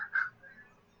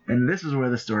 And this is where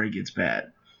the story gets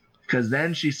bad. Because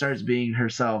then she starts being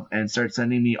herself and starts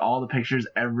sending me all the pictures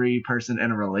every person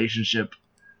in a relationship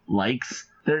likes.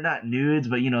 They're not nudes,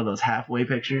 but those halfway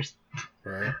pictures.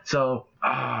 Right. So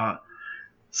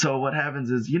what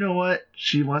happens is, you know what?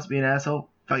 She wants to be an asshole.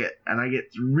 Fuck it. And I get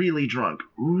really drunk.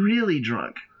 Really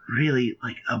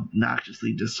like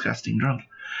obnoxiously disgusting drunk.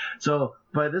 So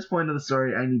by this point of the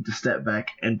story, I need to step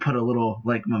back and put a little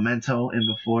like memento in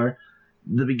before.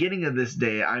 The beginning of this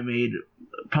day, I made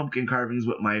pumpkin carvings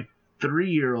with my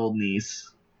 3-year-old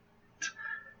niece,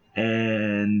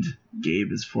 and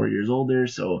Gabe is 4 years older,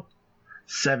 so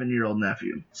 7-year-old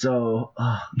nephew. So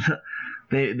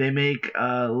they make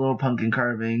little pumpkin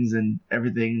carvings and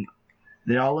everything.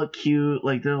 They all look cute,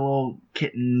 like they're little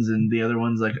kittens, and the other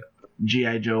one's like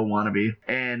G.I. Joe wannabe.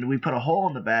 And we put a hole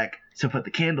in the back to put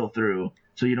the candle through,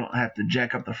 so you don't have to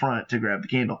jack up the front to grab the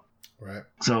candle. Right.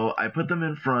 So I put them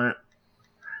in front,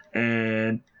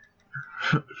 and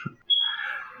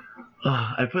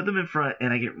I put them in front,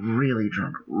 and I get really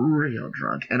drunk, real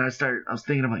drunk. And I was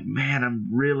thinking, I'm like, man, I'm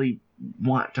really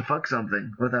want to fuck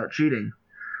something without cheating.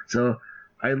 So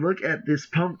I look at this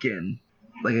pumpkin,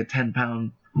 like a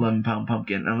 10-pound, 11-pound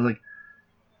pumpkin. And I'm like,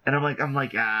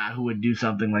 who would do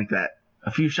something like that? A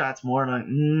few shots more, and I'm like,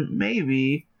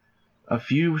 maybe. A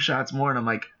few shots more, and I'm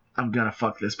like, I'm gonna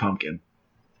fuck this pumpkin.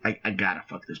 I gotta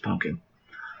fuck this pumpkin.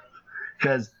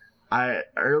 Because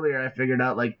earlier I figured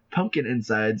out, like, pumpkin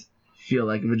insides feel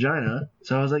like a vagina.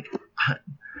 So I was like,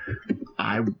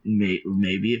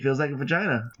 maybe it feels like a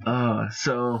vagina.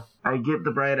 So I get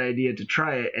the bright idea to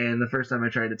try it, and the first time I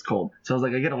tried it's cold. So I was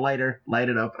like, I get a lighter, light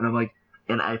it up, and I'm like,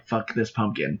 and I fuck this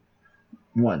pumpkin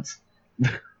once.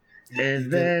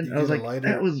 And then I was like, I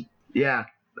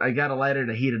got a lighter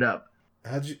to heat it up.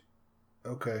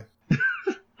 Okay.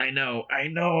 I know.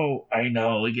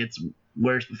 It gets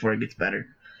worse before it gets better.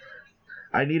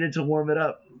 I needed to warm it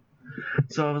up.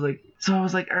 So I was like,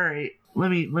 all right,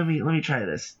 let me try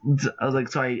this. I was like,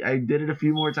 so I did it a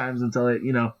few more times until it,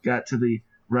 got to the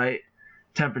right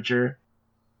temperature.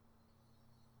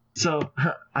 So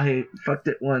I fucked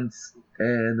it once,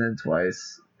 and then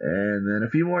twice, and then a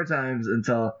few more times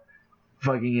until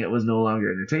fucking it was no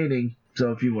longer entertaining.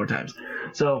 So a few more times.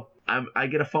 So I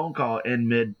get a phone call in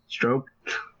mid-stroke,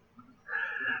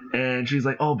 and she's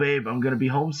like, oh, babe, I'm going to be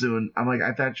home soon. I'm like,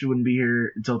 I thought you wouldn't be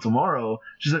here until tomorrow.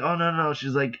 She's like, oh, no.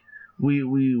 She's like,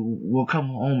 we'll come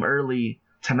home early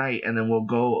tonight, and then we'll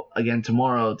go again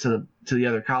tomorrow to the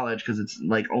other college because it's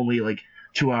like only like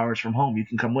 2 hours from home. You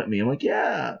can come with me. I'm like,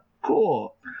 yeah,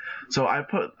 cool. So I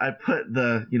put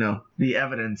the, the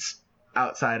evidence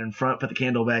outside in front, put the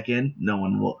candle back in. No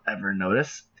one will ever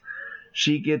notice.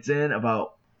 She gets in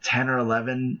about 10 or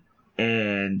 11,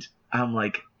 and I'm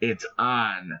like, it's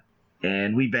on.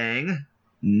 And we bang.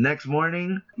 Next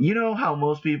morning, you know how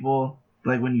most people,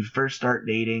 like when you first start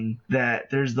dating, that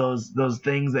there's those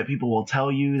things that people will tell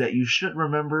you that you should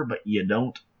remember, but you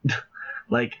don't.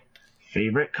 Like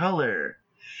favorite color,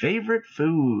 favorite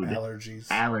food.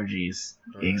 Allergies.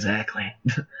 Right. Exactly.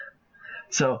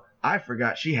 So I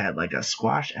forgot she had like a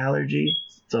squash allergy.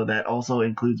 So that also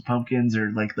includes pumpkins or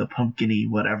like the pumpkin-y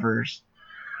whatevers.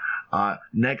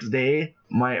 Next day,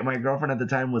 my girlfriend at the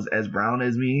time was as brown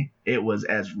as me. It was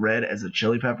as red as a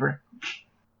chili pepper.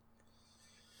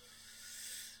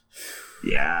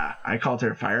 Yeah, I called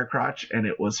her fire crotch, and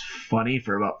it was funny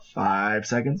for about 5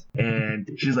 seconds. And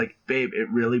she's like, babe, it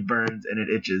really burns and it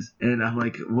itches. And I'm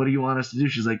like, what do you want us to do?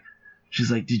 She's like,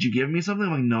 did you give me something?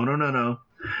 I'm like, no.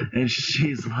 And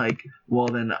she's like, well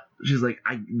then, she's like,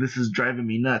 this is driving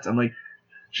me nuts. I'm like,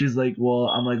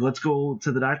 let's go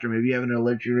to the doctor. Maybe you have an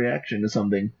allergic reaction to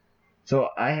something. So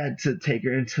I had to take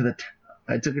her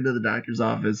I took her to the doctor's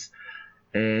office.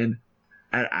 And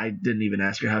I didn't even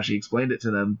ask her how she explained it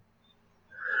to them.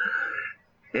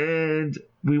 And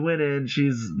we went in.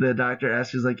 The doctor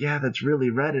asked, she's like, yeah, that's really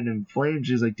red and inflamed.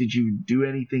 She's like, did you do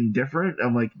anything different?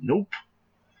 I'm like, nope,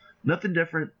 nothing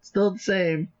different. Still the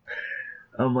same.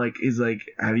 I'm like, he's like,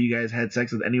 have you guys had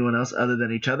sex with anyone else other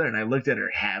than each other? And I looked at her,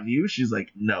 have you? She's like,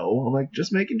 no. I'm like,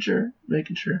 just making sure.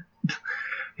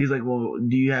 He's like, well,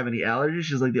 do you have any allergies?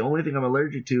 She's like, the only thing I'm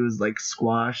allergic to is like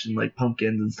squash and like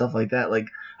pumpkins and stuff like that. Like,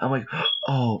 I'm like,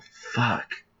 oh,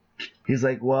 fuck. He's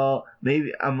like, well,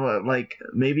 maybe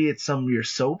maybe it's some of your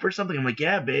soap or something. I'm like,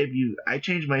 yeah, babe, I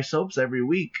change my soaps every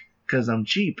week because I'm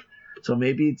cheap. So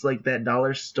maybe it's like that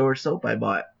dollar store soap I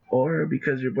bought. Or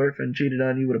because your boyfriend cheated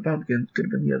on you with a pumpkin. Could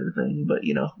have been the other thing, but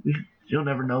you'll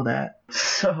never know that.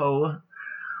 So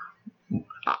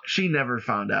she never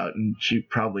found out, and she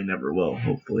probably never will,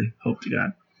 hopefully. Hope to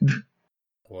God.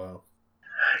 Wow.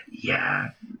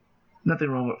 Yeah. Nothing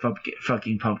wrong with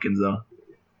fucking pumpkins, though.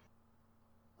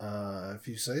 If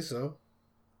you say so.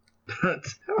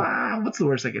 What's the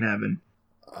worst that can happen?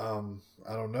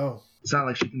 I don't know. It's not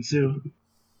like she can sue.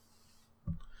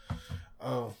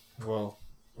 Oh, well,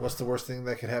 what's the worst thing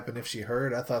that could happen if she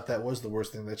heard? I thought that was the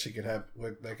worst thing that could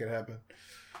happen.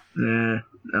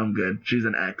 I'm good. She's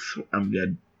an ex. I'm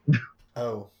good.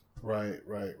 Oh, right.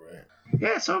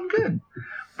 Yeah, so I'm good.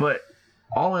 But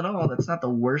all in all, that's not the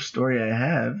worst story I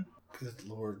have. Good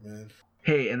Lord, man.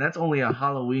 Hey, and that's only a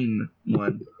Halloween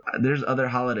one. There's other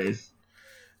holidays.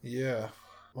 Yeah.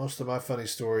 Most of my funny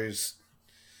stories,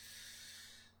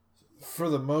 for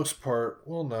the most part,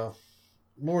 well, no.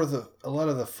 A lot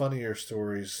of the funnier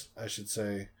stories, I should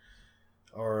say,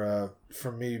 are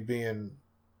from me being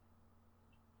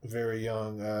very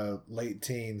young, late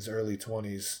teens, early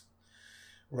 20s,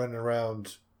 running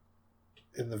around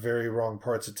in the very wrong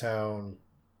parts of town,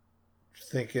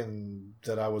 thinking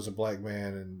that I was a black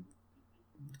man and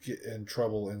get in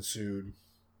trouble ensued.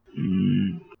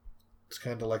 It's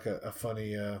kind of like a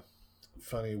funny,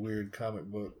 weird comic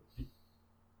book.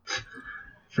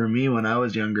 For me, when I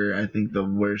was younger, I think the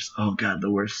worst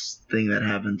thing that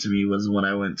happened to me was when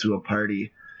I went to a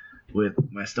party with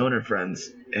my stoner friends,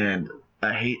 and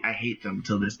I hate them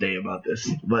till this day about this,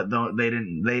 but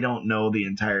they don't know the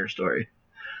entire story.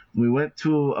 We went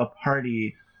to a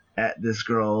party at this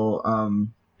girl.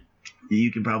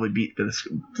 You can probably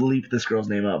bleep this girl's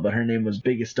name out, but her name was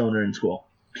Biggest Stoner in school.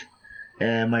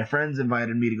 And my friends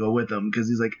invited me to go with them because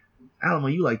he's like, Alamo,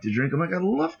 you like to drink? I'm like, I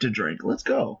love to drink. Let's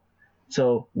go.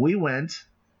 So we went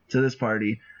to this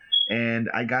party, and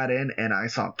I got in, and I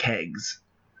saw kegs.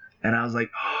 And I was like,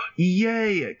 oh,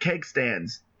 yay, keg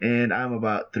stands. And I'm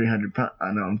about 300 pounds.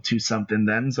 I know I'm 2-something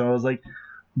then. So I was like,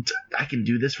 I can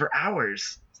do this for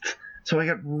hours. So I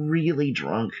got really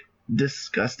drunk,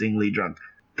 disgustingly drunk,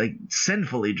 like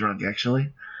sinfully drunk, actually.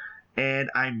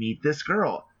 And I meet this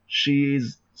girl.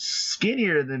 She's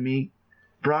skinnier than me,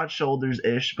 broad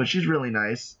shoulders-ish, but she's really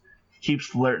nice. Keeps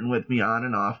flirting with me on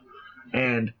and off.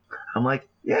 And I'm like,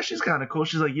 yeah, she's kind of cool.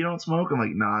 She's like, you don't smoke? I'm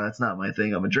like, nah, that's not my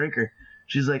thing. I'm a drinker.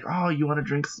 She's like, oh, you want to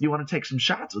drink? You want to take some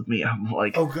shots with me? I'm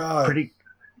like, oh God,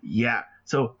 yeah.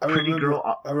 So pretty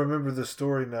girl. I remember the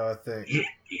story now. I think.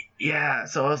 Yeah.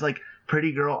 So I was like,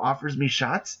 pretty girl offers me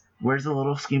shots. Wears a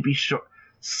little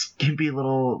skimpy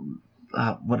little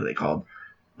what are they called?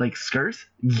 Like skirts?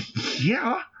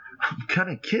 Yeah, I'm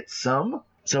gonna get some.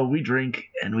 So we drink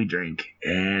and we drink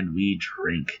and we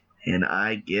drink. And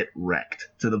I get wrecked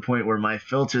to the point where my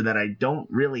filter that I don't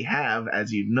really have,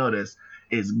 as you've noticed,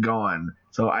 is gone.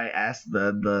 So I asked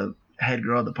the head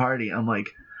girl at the party, I'm like,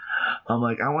 I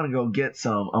want to go get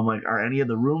some. I'm like, are any of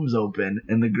the rooms open?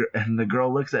 And the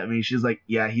girl looks at me. She's like,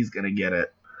 yeah, he's going to get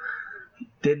it.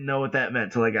 Didn't know what that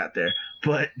meant till I got there.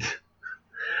 But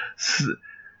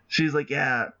she's like,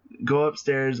 yeah, go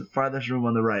upstairs, farthest room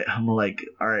on the right. I'm like,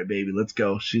 all right, baby, let's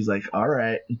go. She's like, all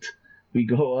right. We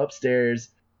go upstairs.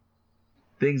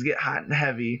 Things get hot and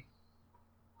heavy.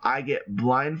 I get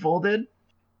blindfolded,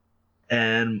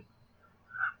 and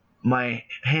my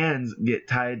hands get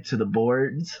tied to the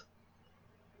boards.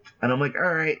 And I'm like, all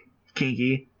right,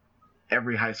 kinky.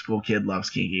 Every high school kid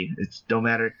loves kinky. It don't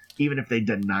matter. Even if they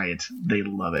deny it, they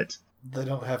love it. They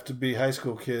don't have to be high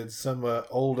school kids. Some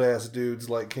old-ass dudes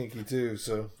like kinky too,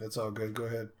 so it's all good. Go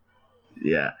ahead.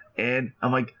 Yeah. And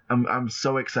I'm like, I'm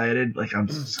so excited. Like, I'm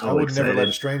so excited. I would never let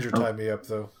a stranger tie me up,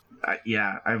 though.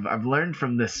 Yeah, I've learned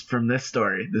from this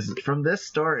story. From this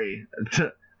story,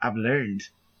 I've learned.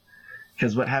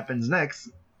 Because what happens next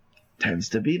tends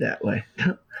to be that way.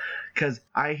 Because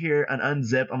I hear an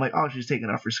unzip. I'm like, oh, she's taking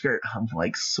off her skirt. I'm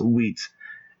like, sweet.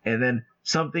 And then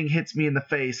something hits me in the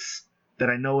face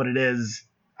that I know what it is.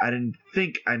 I didn't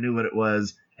think I knew what it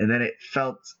was. And then it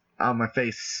felt on my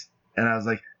face, and I was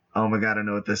like, oh my god, I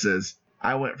know what this is.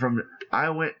 I went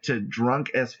to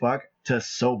drunk as fuck to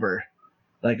sober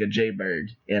like a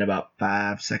jaybird in about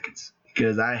 5 seconds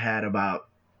because I had about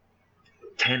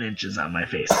 10 inches on my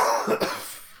face.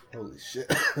 Holy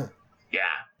shit. Yeah.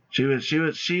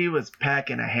 She was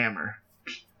packing a hammer.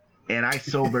 And I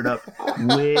sobered up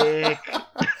quick.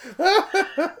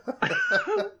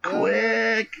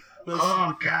 Quick.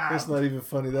 Oh god. That's not even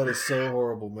funny. That is so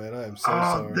horrible, man. I am so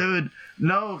sorry. Dude.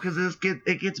 No, because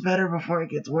it gets better before it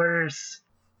gets worse.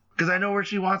 Because I know where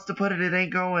she wants to put it. It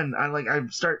ain't going. I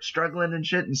start struggling and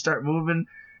shit and start moving.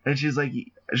 And she's like,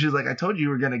 I told you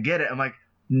were gonna get it. I'm like,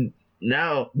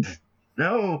 no.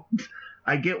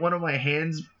 I get one of my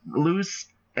hands loose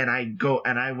and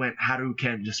I went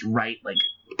Haruken just right, like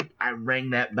I rang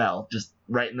that bell just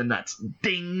right in the nuts.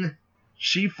 Ding.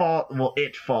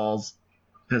 It falls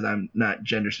because I'm not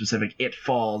gender specific. It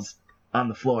falls on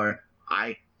the floor.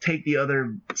 I take the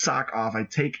other sock off. I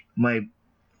take my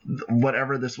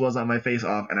whatever this was on my face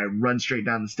off and I run straight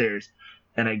down the stairs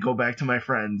and I go back to my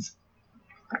friends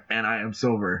and I am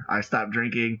sober. I stopped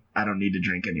drinking. I don't need to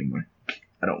drink anymore.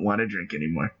 I don't want to drink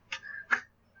anymore.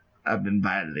 I've been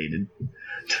violated.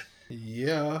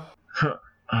 Yeah.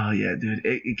 Oh, yeah, dude.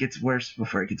 It gets worse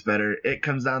before it gets better. It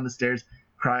comes down the stairs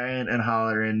crying and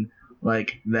hollering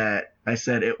like that I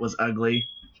said it was ugly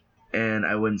and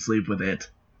I wouldn't sleep with it.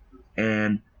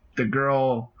 And the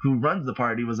girl who runs the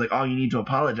party was like, oh, you need to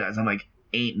apologize. I'm like,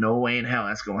 ain't no way in hell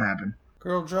that's going to happen.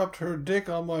 Girl dropped her dick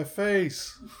on my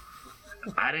face.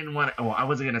 I didn't want to... Well, I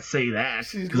wasn't going to say that.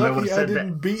 She's lucky I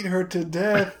didn't beat her to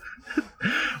death.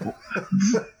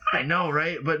 I know,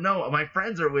 right? But no, my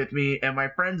friends are with me, and my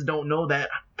friends don't know that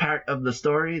part of the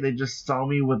story. They just saw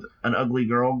me with an ugly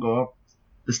girl go up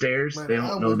the stairs. Man, they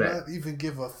don't know that. I would not even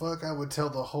give a fuck. I would tell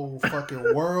the whole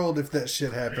fucking world if that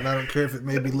shit happened. I don't care if it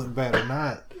made me look bad or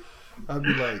not. I'd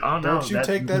be like, oh, no, don't you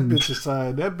take that bitch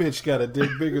aside. That bitch got a dick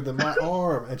bigger than my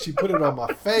arm, and she put it on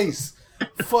my face.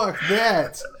 Fuck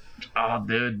that. Oh,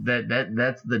 dude,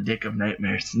 that's the dick of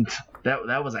nightmares.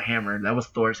 That was a hammer. That was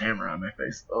Thor's hammer on my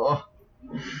face. Oh.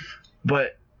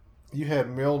 But you had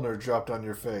Mjolnir dropped on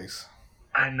your face.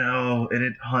 I know, and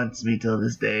it haunts me till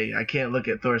this day. I can't look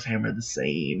at Thor's hammer the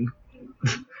same.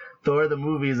 Thor the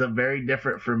movie is very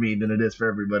different for me than it is for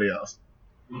everybody else.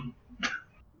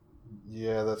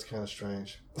 Yeah, that's kind of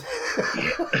strange.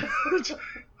 I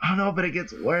don't know, but it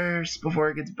gets worse before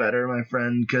it gets better, my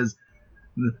friend. Because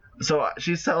so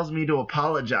she tells me to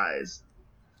apologize.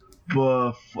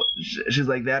 She's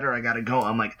like, that or I gotta go.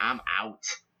 I'm like, I'm out.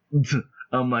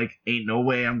 I'm like, ain't no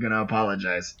way I'm gonna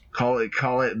apologize. Call it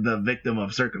the victim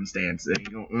of circumstance.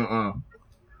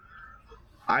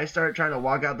 I start trying to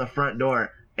walk out the front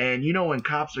door, and you know when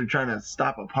cops are trying to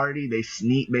stop a party, they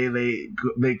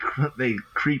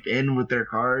creep in with their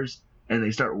cars and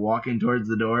they start walking towards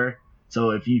the door.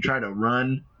 So if you try to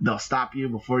run, they'll stop you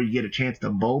before you get a chance to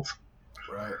bolt.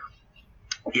 Right.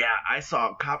 Yeah, I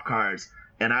saw cop cars,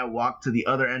 and I walked to the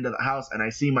other end of the house, and I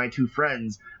see my two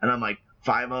friends, and I'm like,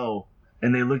 5-0.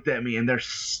 And they looked at me, and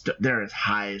they're as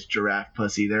high as giraffe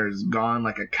pussy. They're as gone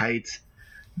like a kite.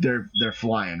 They're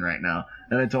flying right now.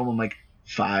 And I told him, like,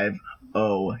 5-0.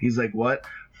 He's like, what?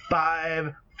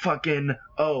 5 fucking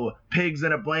 0. Pigs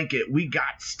in a blanket. We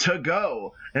gots to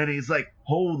go. And he's like,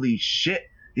 holy shit.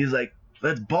 He's like,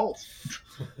 let's bolt.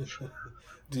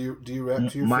 Do you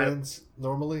rap to your friends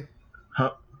normally?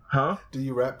 Huh? Do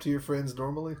you rap to your friends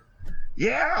normally?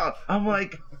 Yeah. I'm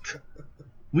like...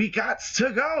 We got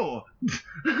to go.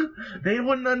 They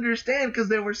wouldn't understand because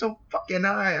they were so fucking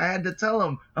high. I had to tell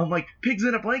them. I'm like, pigs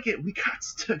in a blanket. We got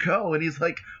to go. And he's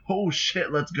like, oh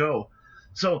shit, let's go.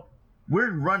 So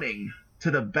we're running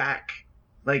to the back,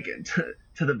 like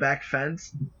to the back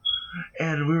fence.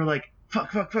 And we were like,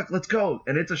 fuck, let's go.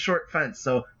 And it's a short fence,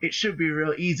 so it should be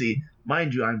real easy.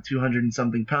 Mind you, I'm 200 and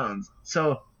something pounds.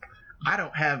 So I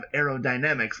don't have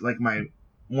aerodynamics like my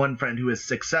one friend who is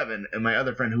 6'7" and my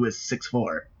other friend who is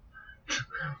 6'4".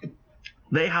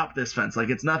 They hop this fence like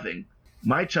it's nothing.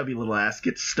 My chubby little ass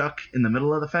gets stuck in the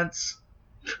middle of the fence.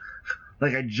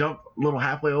 Like I jump a little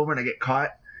halfway over and I get caught,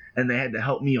 and they had to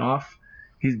help me off.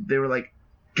 They were like,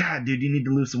 God, dude, you need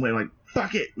to lose some weight. I'm like,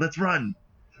 fuck it, let's run.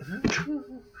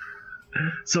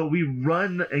 So we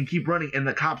run and keep running,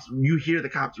 and you hear the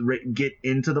cops get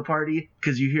into the party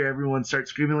because you hear everyone start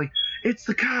screaming like, it's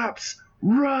the cops,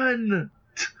 run.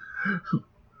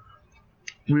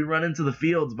 We run into the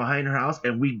fields behind her house,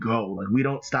 and we go. Like, we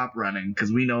don't stop running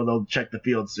because we know they'll check the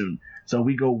field soon. So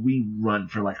we run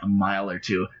for like a mile or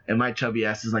two, and my chubby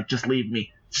ass is like, just leave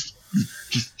me.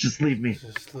 Just leave me.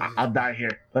 I'll die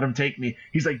here. Let him take me.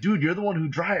 He's like, dude, you're the one who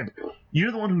drove.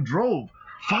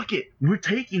 fuck it, we're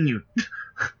taking you.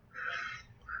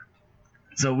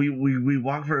 So we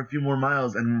walked for a few more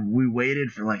miles, and we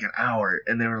waited for like an hour,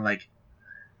 and they were like,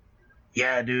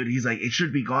 yeah, dude. He's like, it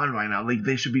should be gone by now. Like,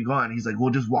 they should be gone. He's like, we'll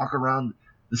just walk around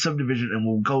the subdivision and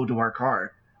we'll go to our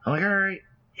car. I'm like, all right,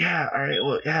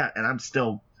 well, yeah. And I'm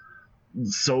still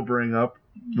sobering up,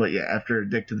 but yeah, after a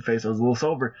dick to the face, I was a little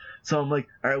sober. So I'm like,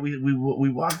 all right, we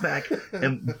walk back,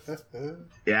 and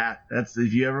yeah, that's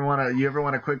if you ever want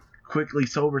to quickly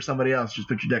sober somebody else, just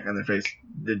put your dick on their face.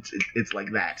 It's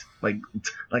like that, like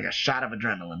a shot of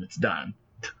adrenaline. It's done.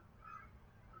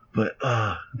 But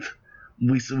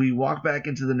we walk back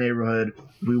into the neighborhood.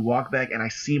 We walk back, and I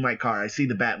see my car. I see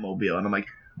the Batmobile, and I'm like,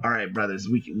 all right, brothers,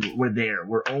 we're there.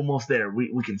 We're almost there.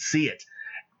 We can see it.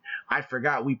 I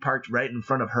forgot we parked right in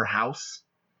front of her house,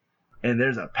 and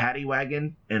there's a paddy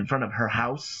wagon in front of her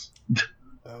house,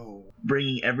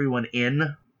 bringing everyone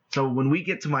in. So when we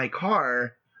get to my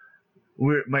car,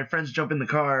 my friends jump in the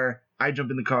car, I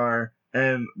jump in the car,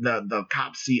 and the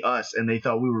cops see us, and they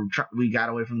thought we got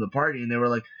away from the party, and they were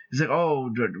like, he's like, oh,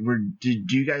 do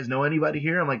you guys know anybody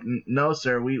here? I'm like, no,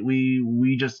 sir,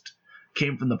 we just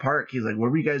came from the park. He's like,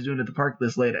 what were you guys doing at the park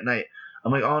this late at night?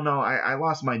 I'm like, oh no, I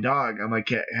lost my dog. I'm like,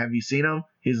 have you seen him?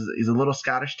 He's a little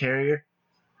Scottish Terrier.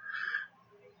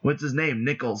 What's his name?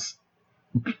 Nichols.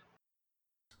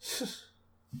 Is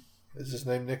his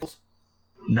name Nichols?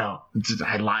 No,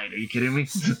 I lied. Are you kidding me?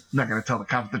 I'm not gonna tell the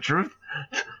cops the truth.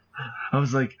 I'm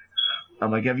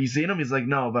like, have you seen him? He's like,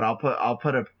 no, but I'll put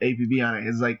a APB on it.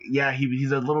 He's like, yeah,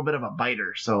 he's a little bit of a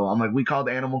biter. So I'm like, we called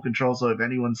animal control. So if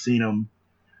anyone's seen him,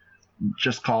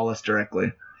 just call us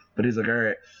directly. But he's like, all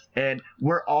right. And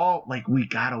we're all like, we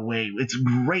got away. It's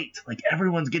great. Like,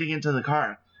 everyone's getting into the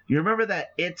car. You remember that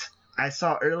I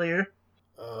saw earlier?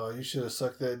 Oh, you should have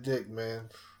sucked that dick, man.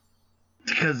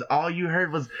 Because all you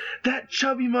heard was, that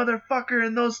chubby motherfucker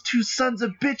and those two sons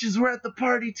of bitches were at the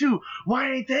party too.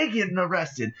 Why ain't they getting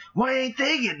arrested?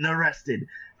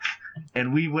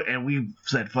 And we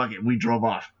said, fuck it. We drove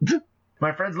off.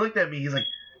 My friends looked at me. He's like,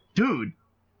 dude,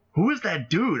 who is that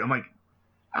dude? I'm like,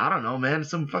 I don't know, man.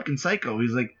 Some fucking psycho.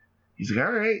 He's like,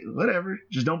 all right, whatever.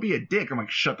 Just don't be a dick. I'm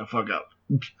like, shut the fuck up.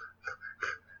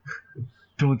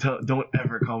 Don't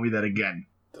ever call me that again.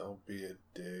 Don't be a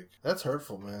dick. That's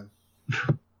hurtful, man.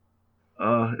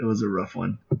 It was a rough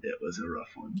one.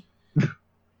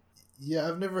 Yeah,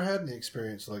 I've never had any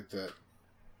experience like that.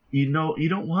 You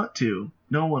don't want to.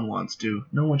 No one wants to.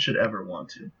 No one should ever want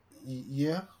to.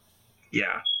 Yeah?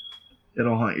 Yeah.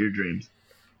 It'll haunt your dreams.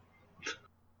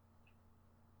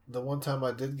 The one time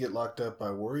I did get locked up,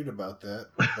 I worried about that,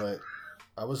 but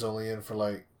I was only in for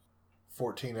like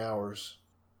 14 hours.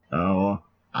 Oh,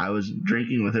 I was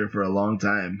drinking with her for a long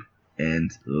time, and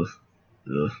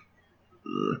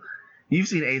You've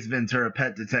seen Ace Ventura: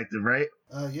 Pet Detective, right?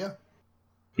 Yeah.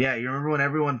 Yeah, you remember when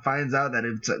everyone finds out that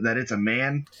it's a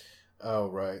man? Oh,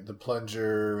 right. The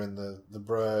plunger and the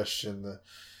brush and the...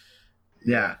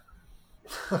 Yeah.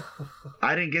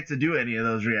 I didn't get to do any of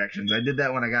those reactions. I did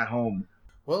that when I got home.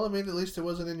 Well, I mean, at least it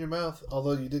wasn't in your mouth.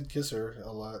 Although you did kiss her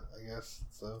a lot, I guess.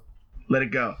 So let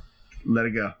it go.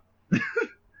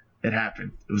 It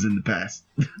happened. It was in the past.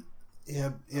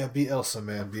 Yeah. Be Elsa,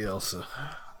 man. Be Elsa.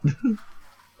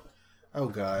 Oh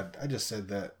God, I just said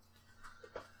that.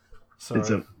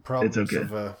 Sorry. Problems it's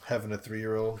okay. of having a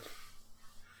 3-year-old.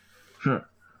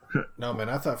 No, man.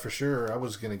 I thought for sure I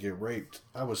was gonna get raped.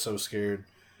 I was so scared.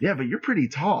 Yeah, but you're pretty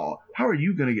tall. How are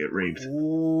you gonna get raped?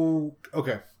 Ooh,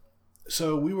 okay.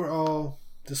 So we were all,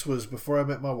 this was before I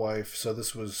met my wife, so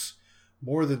this was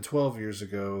more than 12 years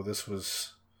ago. This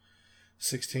was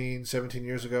 16, 17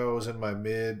 years ago. I was in my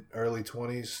early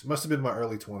 20s. Must have been my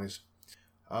early 20s.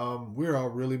 We were all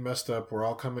really messed up. We're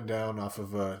all coming down off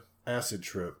of a acid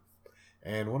trip.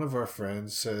 And one of our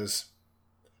friends says,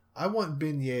 I want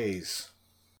beignets.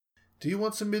 Do you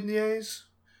want some beignets?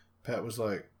 Pat was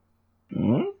like,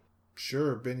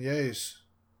 Sure, beignets.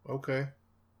 Okay.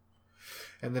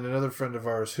 And then another friend of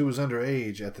ours who was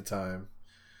underage at the time,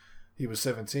 he was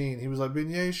 17. He was like,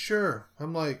 beignets, sure.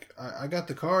 I'm like, I got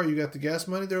the car. You got the gas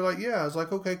money? They're like, yeah. I was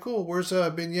like, okay, cool. Where's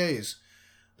beignets?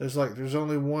 There's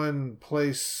only one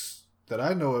place that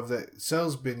I know of that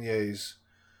sells beignets,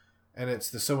 and it's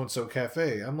the so-and-so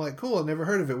cafe. I'm like, cool. I've never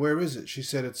heard of it. Where is it? She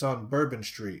said it's on Bourbon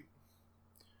Street.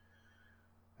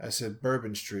 I said,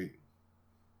 Bourbon Street.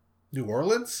 New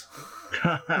Orleans?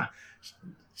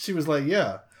 She was like,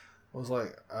 yeah. I was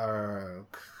like,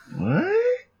 what?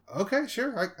 Okay,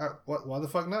 sure. Why the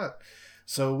fuck not?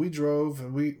 So we drove,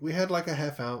 and we had like a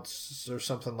half ounce or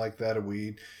something like that of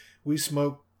weed. We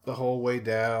smoked the whole way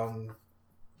down,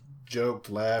 joked,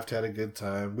 laughed, had a good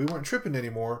time. We weren't tripping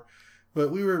anymore,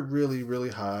 but we were really,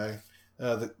 really high.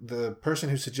 The person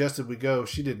who suggested we go,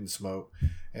 she didn't smoke,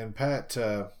 and Pat,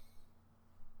 I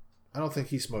don't think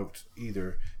he smoked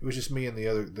either. It was just me and the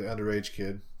underage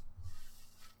kid,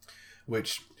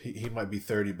 which he might be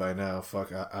 30 by now.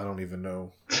 Fuck, I don't even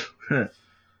know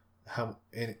how.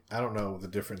 I don't know the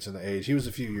difference in the age. He was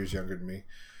a few years younger than me,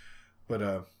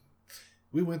 but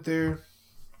we went there,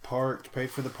 parked,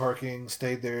 paid for the parking,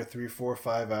 stayed there 3, 4,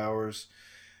 5 hours.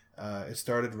 It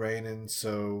started raining,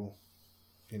 so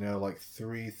like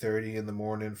 3:30 in the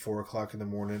morning, 4 o'clock in the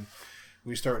morning,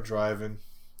 we start driving,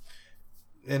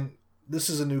 and this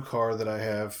is a new car that I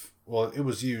have. Well, it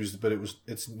was used, but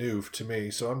it's new to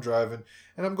me. So I'm driving,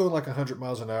 and I'm going like 100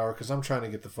 miles an hour because I'm trying to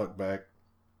get the fuck back.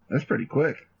 That's pretty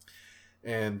quick.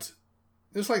 And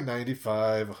it was like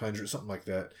 95, 100, something like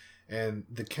that. And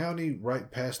the county right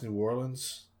past New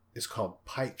Orleans is called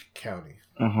Pike County.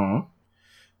 Uh-huh.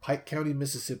 Pike County,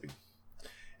 Mississippi.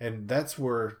 And that's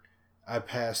where I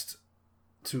passed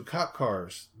 2 cop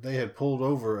cars. They had pulled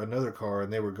over another car,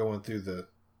 and they were going through the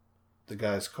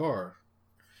guy's car.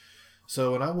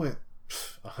 So when I went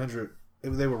 100,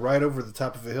 they were right over the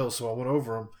top of a hill. So I went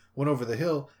over the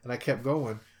hill, and I kept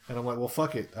going. And I'm like, well,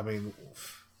 fuck it. I mean,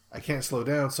 I can't slow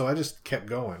down. So I just kept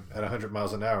going at 100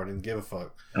 miles an hour. Didn't give a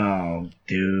fuck. Oh,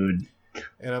 dude.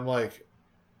 And I'm like,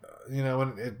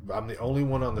 I'm the only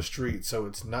one on the street. So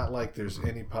it's not like there's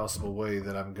any possible way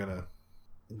that I'm going to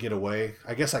get away.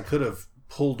 I guess I could have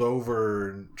pulled over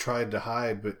and tried to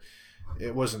hide, but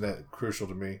it wasn't that crucial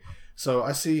to me. So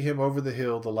I see him over the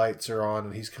hill, the lights are on,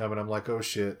 and he's coming. I'm like, oh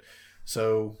shit.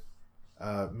 So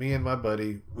me and my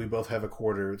buddy, we both have a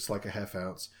quarter. It's like a half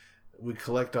ounce. We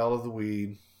collect all of the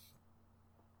weed.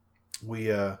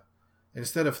 We,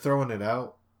 instead of throwing it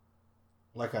out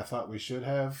like I thought we should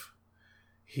have,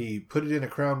 he put it in a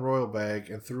Crown Royal bag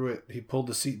and he pulled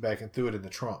the seat back and threw it in the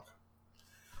trunk.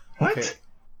 What? Okay.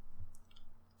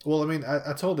 Well, I mean,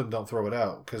 I told him don't throw it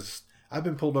out because I've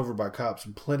been pulled over by cops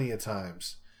plenty of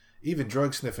times, even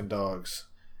drug sniffing dogs,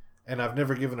 and I've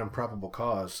never given them probable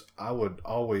cause. I would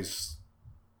always,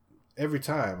 every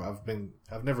time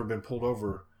I've never been pulled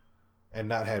over and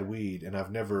not had weed, and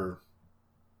I've never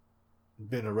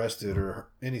been arrested or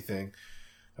anything.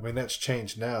 I mean, that's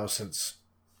changed now since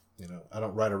I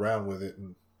don't ride around with it,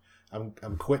 and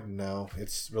I'm quitting now.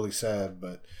 It's really sad,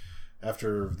 but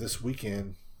after this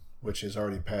weekend, which has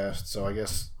already passed, so I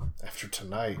guess after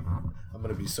tonight, I'm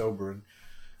going to be sober, and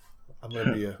I'm going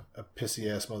to be a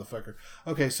pissy-ass motherfucker.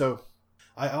 Okay, so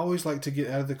I always like to get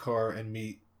out of the car and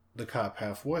meet the cop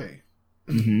halfway.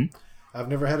 Mm-hmm. I've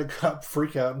never had a cop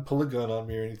freak out and pull a gun on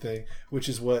me or anything, which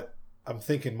is what I'm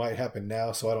thinking might happen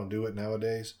now, so I don't do it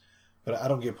nowadays. But I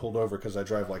don't get pulled over because I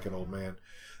drive like an old man.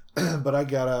 But I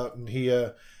got out, and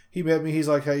he met me. He's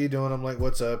like, how you doing? I'm like,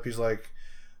 what's up? He's like,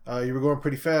 you were going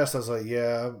pretty fast. I was like,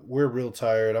 yeah, we're real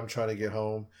tired. I'm trying to get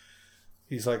home.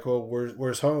 He's like, well,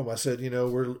 where's home? I said,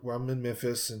 I'm in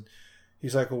Memphis. And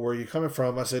he's like, well, where are you coming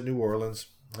from? I said, New Orleans.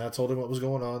 And I told him what was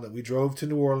going on, that we drove to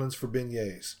New Orleans for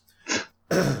beignets.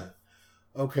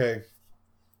 Okay.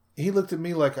 He looked at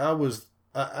me like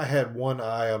I had one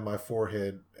eye on my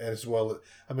forehead as well.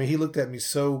 I mean, he looked at me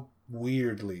so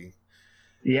weirdly.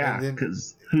 Yeah,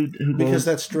 because because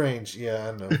that's strange. Yeah,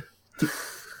 I know.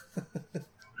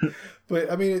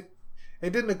 But I mean, it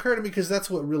didn't occur to me because that's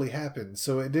what really happened.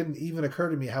 So it didn't even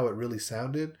occur to me how it really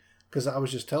sounded because I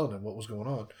was just telling him what was going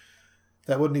on.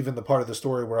 That wasn't even the part of the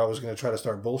story where I was going to try to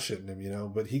start bullshitting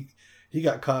him, But he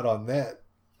got caught on that.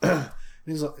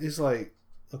 He's like,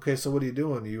 okay, so what are you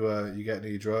doing? You got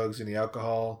any drugs, any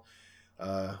alcohol,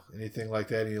 anything like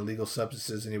that? Any illegal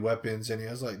substances, any weapons? And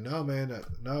I was like, no, man,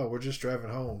 no, we're just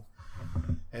driving home.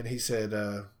 And he said,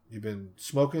 you've been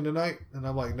smoking tonight? And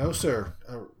I'm like, no, sir.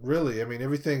 Really? I mean,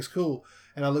 everything's cool.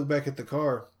 And I look back at the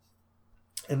car,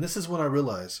 and this is when I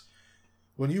realize,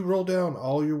 when you roll down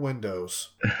all your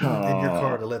windows in your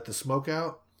car to let the smoke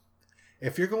out,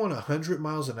 if you're going 100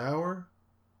 miles an hour,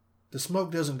 the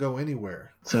smoke doesn't go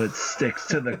anywhere. So it sticks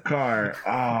to the car.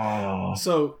 Oh.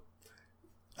 So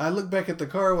I look back at the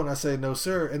car when I say no,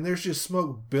 sir, and there's just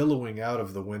smoke billowing out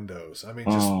of the windows. I mean,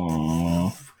 just...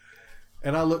 Oh.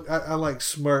 And I like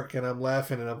smirk, and I'm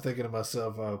laughing, and I'm thinking to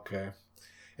myself, okay.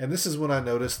 And this is when I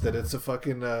noticed that it's a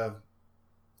fucking,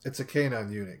 it's a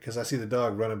canine unit, because I see the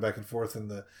dog running back and forth in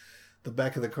the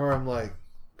back of the car. I'm like,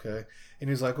 okay.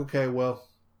 And he's like, okay, well,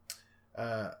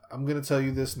 I'm going to tell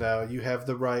you this now. You have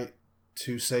the right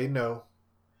to say no.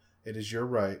 It is your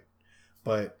right.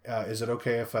 But is it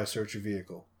okay if I search your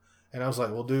vehicle? And I was like,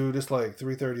 well, dude, it's like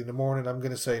 3:30 in the morning. I'm going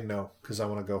to say no, because I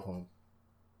want to go home.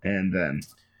 And then...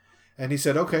 And he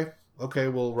said, okay,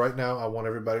 well, right now I want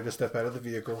everybody to step out of the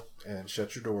vehicle and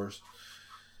shut your doors.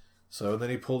 So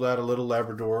then he pulled out a little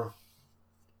Labrador,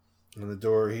 And the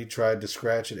door, he tried to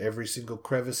scratch at every single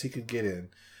crevice he could get in.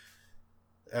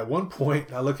 At one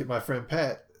point, I look at my friend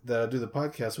Pat that I do the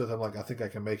podcast with. I'm like, I think I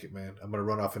can make it, man. I'm going to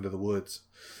run off into the woods.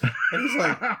 And he's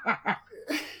like,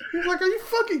 are you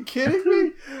fucking kidding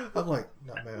me? I'm like,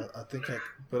 no, man, I think I can.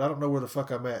 But I don't know where the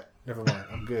fuck I'm at. Never mind.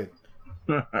 I'm good.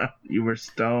 You were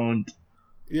stoned.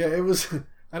 Yeah, it was.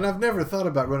 And I've never thought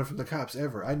about running from the cops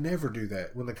ever. I never do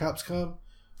that. When the cops come,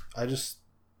 I just,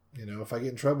 if I get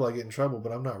in trouble, I get in trouble,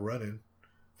 but I'm not running.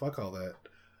 Fuck all that.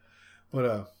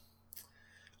 But,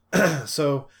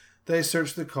 so they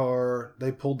searched the car.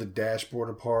 They pulled the dashboard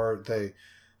apart.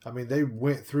 They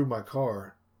went through my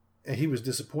car, and he was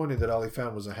disappointed that all he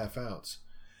found was a half ounce.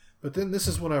 But then this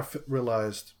is when I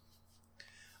realized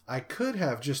I could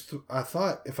have I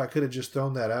thought if I could have just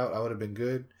thrown that out, I would have been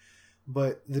good.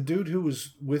 But the dude who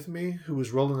was with me, who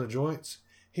was rolling the joints,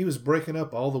 he was breaking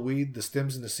up all the weed, the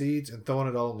stems and the seeds, and throwing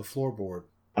it all on the floorboard.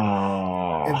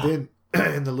 Oh. And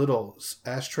then in the little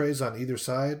ashtrays on either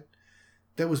side,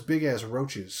 there was big-ass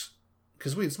roaches.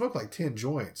 Because we had smoked like 10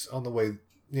 joints on the way,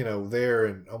 there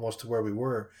and almost to where we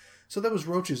were. So there was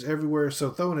roaches everywhere,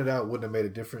 so throwing it out wouldn't have made a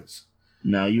difference.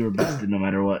 No, you were busted no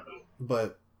matter what.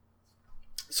 But...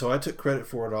 So I took credit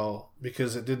for it all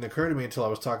because it didn't occur to me until I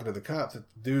was talking to the cop that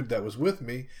the dude that was with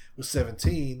me was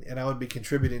 17 and I would be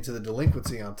contributing to the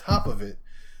delinquency on top of it.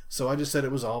 So I just said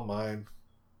it was all mine.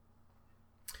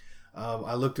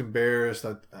 I looked embarrassed.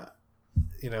 I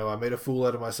made a fool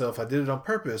out of myself. I did it on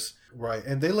purpose, right?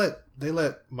 And they let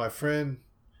my friend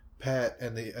Pat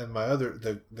and my other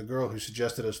the girl who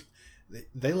suggested us,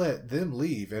 they let them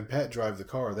leave and Pat drive the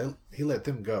car. He let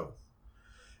them go.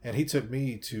 And he took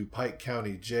me to Pike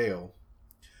County Jail,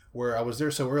 where I was there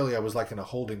so early I was like in a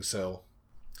holding cell.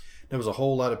 There was a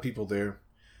whole lot of people there.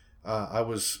 I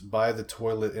was by the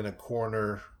toilet in a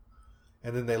corner,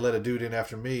 and then they let a dude in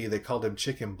after me. They called him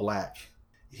Chicken Black.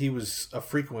 He was a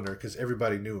frequenter because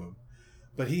everybody knew him.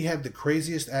 But he had the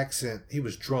craziest accent. He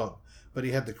was drunk, but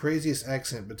he had the craziest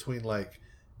accent between like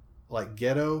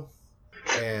ghetto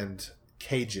and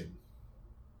Cajun.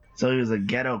 So he was a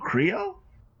ghetto Creole?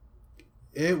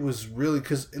 It was really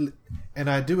and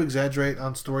I do exaggerate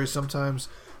on stories sometimes,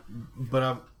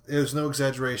 but there's no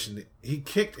exaggeration. He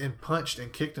kicked and punched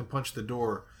the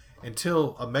door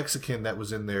until a Mexican that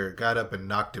was in there got up and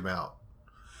knocked him out.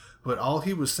 But all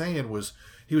he was saying was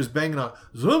he was banging on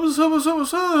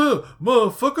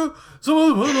motherfucker,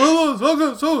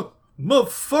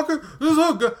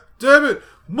 motherfucker, damn it,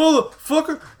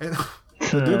 motherfucker, and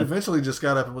the dude eventually just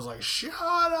got up and was like, shut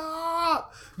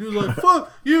up! And he was like,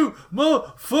 fuck you,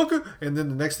 motherfucker! And then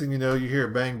the next thing you know, you hear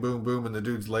bang, boom, boom, and the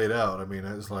dude's laid out. I mean,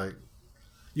 it's like,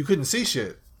 you couldn't see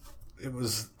shit. It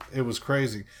was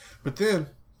crazy. But then,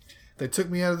 they took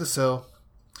me out of the cell.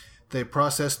 They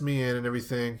processed me in and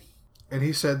everything. And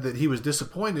he said that he was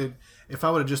disappointed. If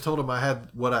I would have just told him I had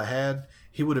what I had,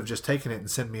 he would have just taken it and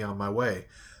sent me on my way.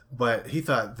 But he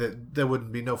thought that there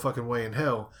wouldn't be no fucking way in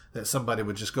hell that somebody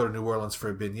would just go to New Orleans for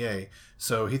a beignet.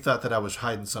 So he thought that I was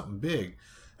hiding something big.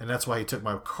 And that's why he took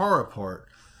my car apart.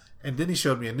 And then he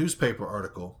showed me a newspaper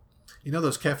article. You know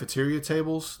those cafeteria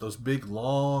tables? Those big,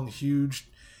 long, huge...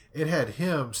 It had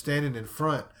him standing in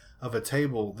front of a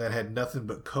table that had nothing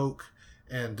but Coke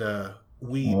and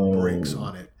weed bricks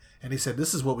on it. And he said,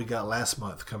 this is what we got last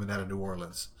month coming out of New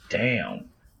Orleans. Damn.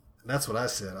 That's what I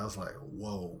said. I was like,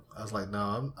 whoa. I was like,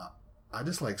 no, I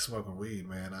just like smoking weed,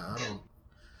 man. I don't.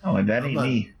 Oh, that ain't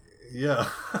me. Yeah.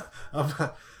 I'm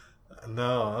not.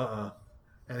 No,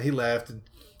 And he laughed.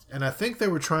 And I think they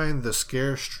were trying the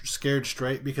scared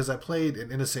straight because I played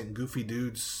an innocent, goofy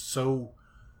dude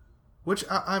which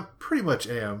I pretty much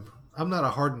am. I'm not a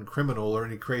hardened criminal or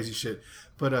any crazy shit.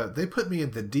 But they put me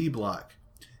in the D block.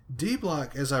 D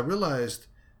block, as I realized,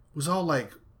 was all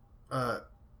like...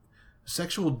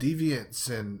 sexual deviants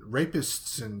and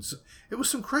rapists, and it was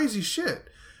some crazy shit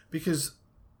because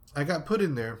I got put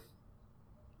in there.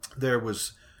 There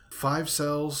was 5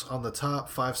 cells on the top,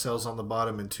 5 cells on the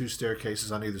bottom, and 2 staircases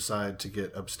on either side to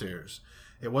get upstairs.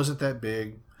 It wasn't that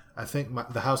big. I think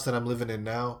the house that I'm living in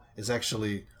now is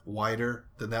actually wider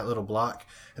than that little block,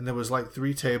 and there was like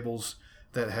 3 tables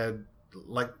that had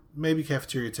like maybe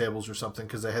cafeteria tables or something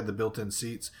because they had the built-in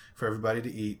seats for everybody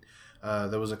to eat.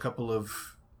 There was a couple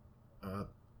of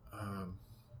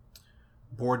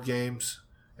board games,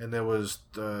 and there was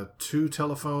 2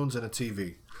 telephones and a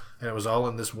TV, and it was all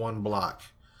in this one block.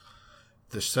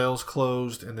 The cells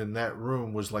closed, and then that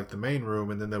room was like the main room,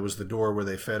 and then there was the door where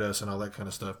they fed us and all that kind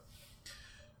of stuff.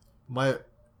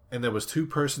 And there was 2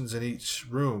 persons in each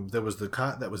room. There was the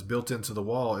cot that was built into the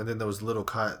wall, and then there was the little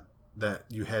cot that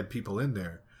you had people in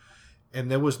there,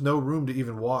 and there was no room to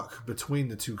even walk between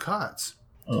the 2 cots.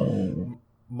 Oh.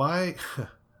 my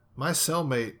my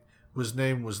cellmate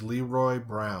was Leroy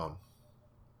Brown.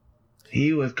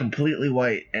 He was completely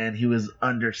white, and he was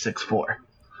under 6'4".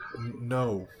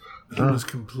 No, he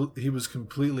was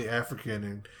completely African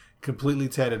and completely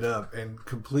tatted up and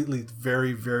completely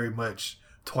very, very much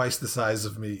twice the size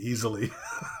of me easily.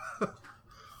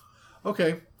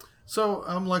 Okay, so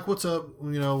I'm like, "What's up?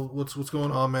 You know, what's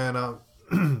going on, man?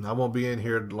 I won't be in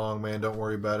here long, man. Don't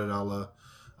worry about it.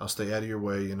 I'll stay out of your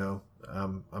way. You know,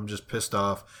 I'm just pissed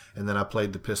off." And then I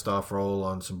played the pissed off role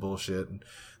on some bullshit. And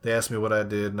they asked me what I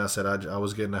did, and I said I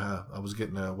was getting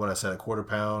a quarter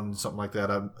pound, something like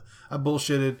that. I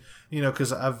bullshitted, you know,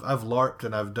 because I've LARPed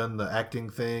and I've done the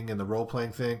acting thing and the role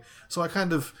playing thing. So I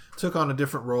kind of took on a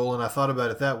different role, and I thought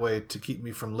about it that way to keep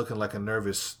me from looking like a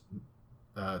nervous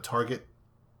target.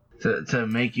 To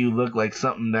make you look like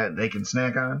something that they can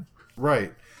snack on.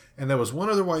 Right. And there was one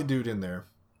other white dude in there,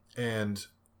 and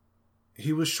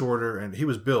he was shorter, and he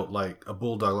was built like a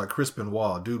bulldog, like Chris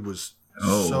Benoit. Dude was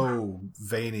so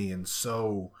veiny and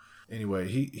so... Anyway,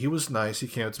 he was nice. He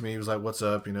came up to me. He was like, "What's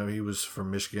up?" You know, he was from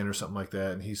Michigan or something like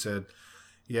that. And he said,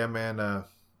 "Yeah, man,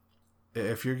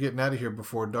 if you're getting out of here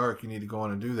before dark, you need to go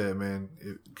on and do that, man.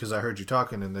 Because I heard you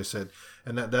talking." And they said,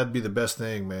 and that'd be the best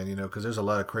thing, man, you know, because there's a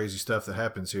lot of crazy stuff that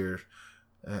happens here.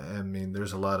 I mean,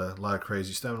 there's a lot of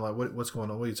crazy stuff. I'm like, what's going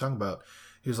on? What are you talking about?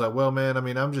 He was like, "Well, man, I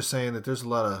mean, I'm just saying that there's a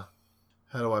lot of,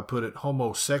 how do I put it,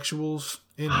 homosexuals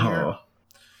in here."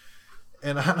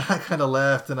 And I kind of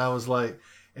laughed, and I was like,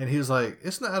 and he was like,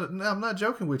 I'm not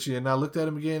joking with you. And I looked at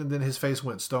him again, and then his face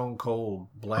went stone cold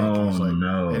blank. Oh, he was like,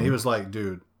 no. And he was like,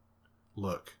 "Dude,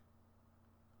 look."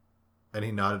 And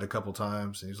he nodded a couple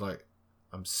times, and he's like,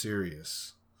 "I'm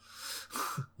serious.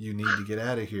 You need to get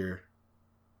out of here.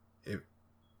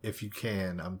 If you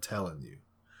can, I'm telling you."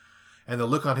 And the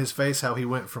look on his face, how he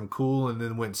went from cool and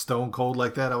then went stone cold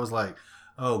like that, I was like,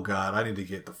 oh God, I need to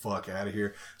get the fuck out of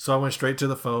here. So I went straight to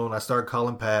the phone. I started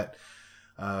calling Pat.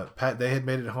 Pat, they had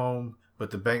made it home,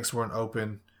 but the banks weren't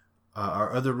open.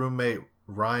 Our other roommate,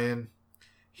 Ryan,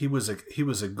 he was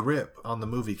a grip on the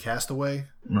movie Castaway.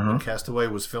 When Castaway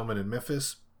was filming in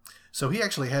Memphis. So he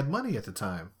actually had money at the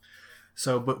time.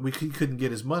 But he couldn't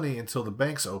get his money until the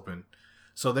banks opened.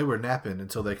 So they were napping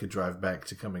until they could drive back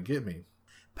to come and get me.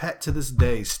 Pat, to this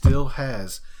day, still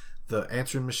has the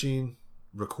answering machine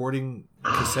recording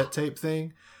cassette tape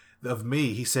thing of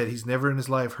me. He said he's never in his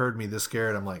life heard me this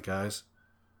scared. I'm like, "Guys,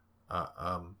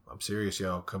 I'm serious,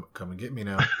 y'all. Come and get me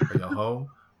now. Are y'all home?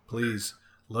 Please,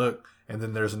 look." And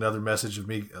then there's another message of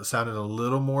me sounding a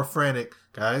little more frantic.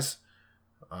 "Guys,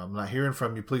 I'm not hearing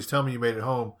from you. Please tell me you made it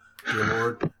home.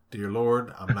 Dear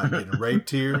Lord, I'm not getting raped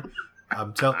here.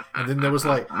 I'm telling." And then there was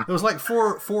like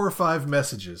four or five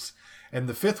messages, and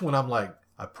the fifth one, I'm like,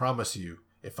 "I promise you,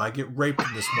 if I get raped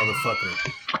in this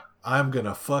motherfucker, I'm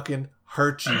gonna fucking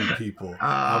hurt you people."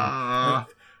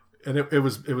 And it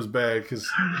was bad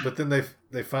but then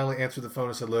they finally answered the phone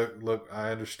and said, look, I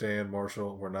understand,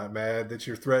 Marshall. We're not mad that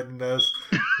you're threatening us.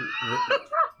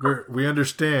 We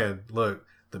understand. Look,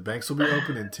 the banks will be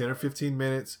open in 10 or 15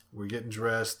 minutes. We're getting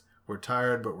dressed. We're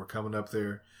tired, but we're coming up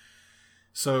there.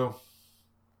 So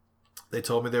they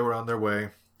told me they were on their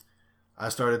way. I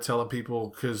started telling people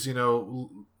because, you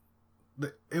know,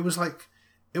 it was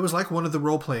like one of the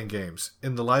role-playing games.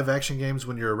 In the live-action games,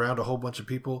 when you're around a whole bunch of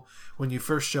people, when you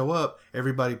first show up,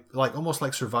 everybody, like almost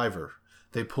like Survivor,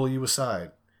 they pull you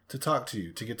aside to talk to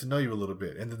you, to get to know you a little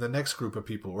bit. And then the next group of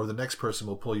people or the next person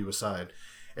will pull you aside.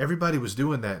 Everybody was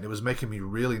doing that, and it was making me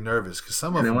really nervous because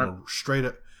some of them were straight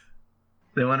up...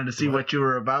 They wanted to see what you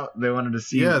were about. They wanted to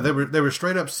see... Yeah, they were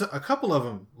straight up... A couple of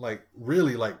them, like,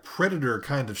 really, like, Predator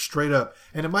kind of straight up.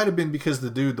 And it might have been because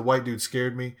the white dude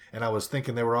scared me, and I was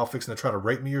thinking they were all fixing to try to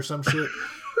rape me or some shit.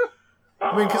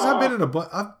 I mean, because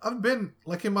I've been,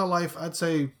 like, in my life, I'd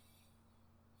say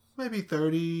maybe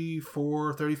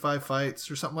 34, 35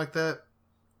 fights or something like that.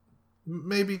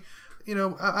 Maybe. You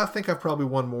know, I think I've probably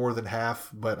won more than half,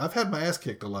 but I've had my ass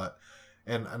kicked a lot.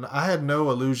 And I had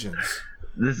no illusions.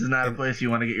 This is not a place you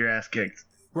want to get your ass kicked.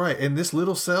 Right. In this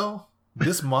little cell,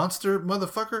 this monster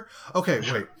motherfucker. Okay,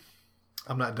 wait.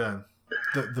 I'm not done.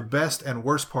 The best and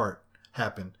worst part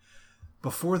happened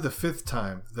before the fifth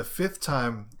time. The fifth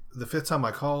time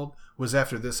I called was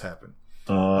after this happened.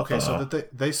 Okay, so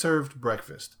that they served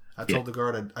breakfast. I told the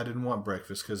guard I didn't want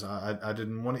breakfast because I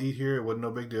didn't want to eat here. It wasn't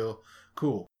no big deal.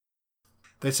 Cool.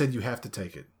 They said you have to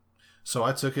take it. So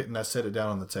I took it and I set it down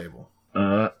on the table.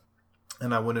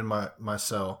 And I went in my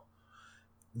cell.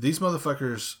 These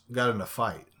motherfuckers got in a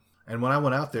fight. And when I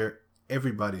went out there,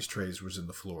 everybody's trays was in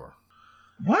the floor.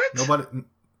 What? Nobody.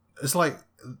 It's like,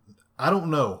 I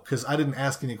don't know, because I didn't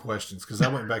ask any questions because I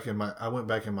went back in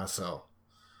my cell.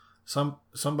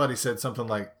 somebody said something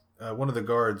like one of the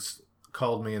guards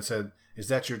called me and said, "Is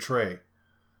that your tray?"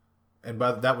 And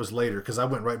that was later because I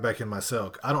went right back in my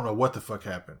cell. I don't know what the fuck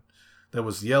happened. There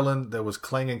was yelling, there was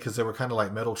clanging because they were kind of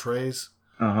like metal trays.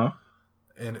 And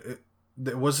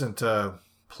it wasn't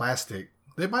plastic.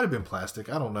 They might have been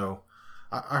plastic. I don't know.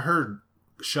 I heard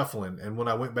shuffling, and when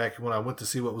I went to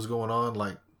see what was going on,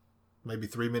 like maybe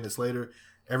 3 minutes later,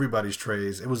 everybody's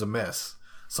trays. It was a mess.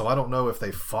 So I don't know if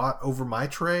they fought over my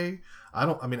tray. I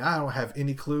don't have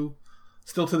any clue.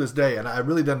 Still to this day, and it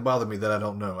really doesn't bother me that I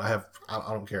don't know. I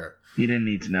don't care. You didn't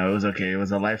need to know. It was okay. It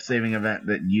was a life-saving event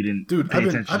that you didn't pay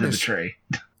attention to the tray.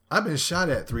 I've been shot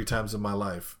at 3 times in my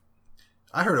life.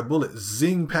 I heard a bullet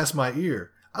zing past my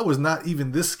ear. I was not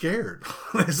even this scared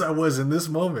as I was in this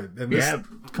moment. And this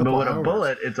but with a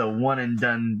bullet, it's a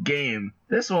one-and-done game.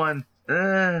 This one,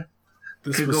 this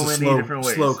could go many different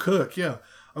ways. Slow cook, yeah.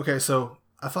 Okay, so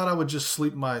I thought I would just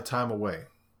sleep my time away.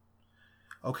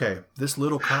 Okay, this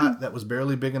little cot that was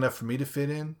barely big enough for me to fit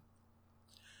in,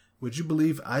 would you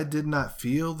believe I did not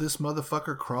feel this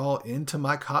motherfucker crawl into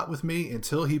my cot with me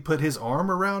until he put his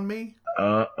arm around me?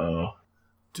 Uh-oh.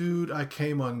 Dude, I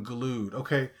came unglued.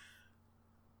 Okay,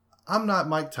 I'm not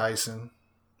Mike Tyson.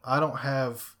 I don't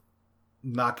have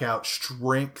knockout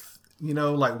strength,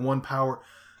 like one power.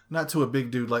 Not to a big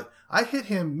dude. Like, I hit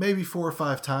him maybe 4 or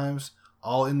 5 times,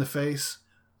 all in the face.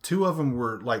 2 of them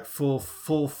were like full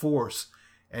force.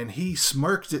 And he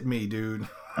smirked at me, dude.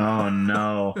 Oh,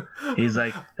 no. He's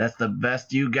like, that's the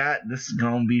best you got? This is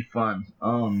going to be fun.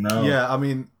 Oh, no. Yeah, I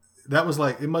mean, that was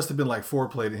like, it must have been like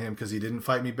foreplay to him because he didn't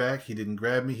fight me back. He didn't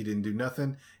grab me. He didn't do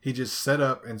nothing. He just sat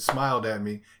up and smiled at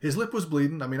me. His lip was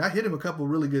bleeding. I mean, I hit him a couple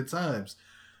really good times.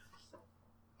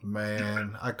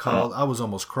 Man, I was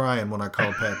almost crying when I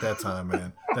called Pat that time,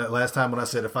 man. That last time when I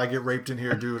said, if I get raped in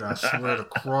here, dude, I swear to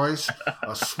Christ,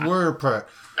 I swear, Pat.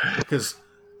 Because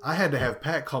I had to have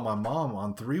Pat call my mom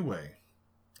on 3-way.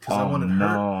 Because I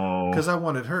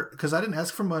wanted her. Because I didn't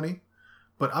ask for money,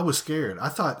 but I was scared. I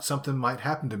thought something might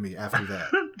happen to me after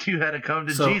that. You had a come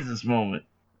to Jesus moment.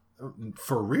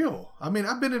 For real. I mean,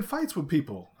 I've been in fights with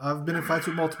people. I've been in fights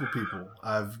with multiple people.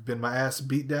 I've been my ass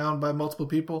beat down by multiple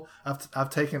people.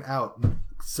 I've taken out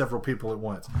several people at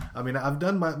once. I mean, I've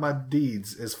done my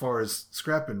deeds as far as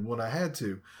scrapping when I had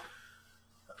to.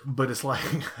 But it's like...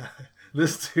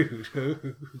 This dude,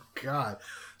 oh God.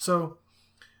 So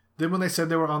then when they said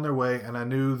they were on their way, and I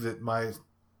knew that my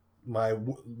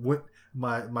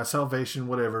salvation,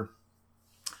 whatever,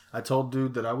 I told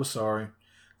dude that I was sorry,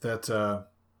 that that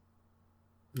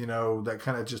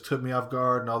kind of just took me off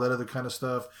guard and all that other kind of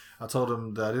stuff. I told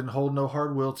him that I didn't hold no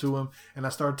hard will to him, and I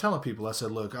started telling people. I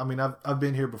said, look, I mean, I've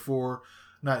been here before,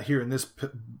 not here in this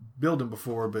building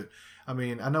before, but I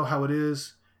mean, I know how it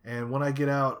is. And when I get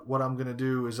out, what I'm going to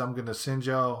do is I'm going to send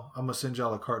y'all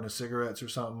a carton of cigarettes or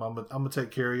something. I'm going to take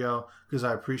care of y'all because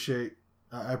I appreciate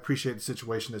the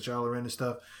situation that y'all are in and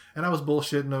stuff. And I was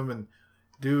bullshitting them. And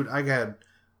dude, I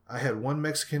had one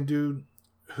Mexican dude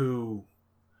who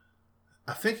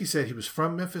I think he said he was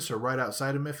from Memphis or right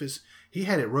outside of Memphis. He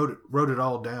had wrote it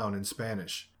all down in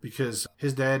Spanish because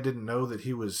his dad didn't know that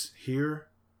he was here.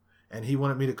 And he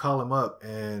wanted me to call him up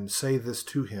and say this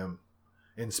to him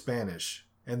in Spanish.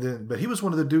 But he was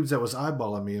one of the dudes that was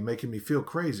eyeballing me and making me feel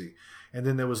crazy. And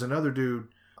then there was another dude.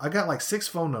 I got like 6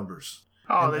 phone numbers.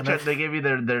 Oh, they gave you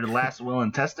their last will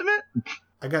and testament?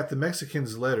 I got the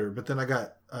Mexican's letter, but then I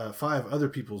got 5 other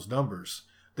people's numbers.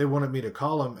 They wanted me to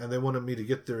call them, and they wanted me to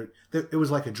get it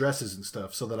was like addresses and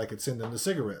stuff so that I could send them the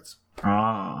cigarettes.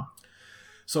 Oh.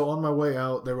 So on my way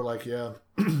out, they were like, yeah.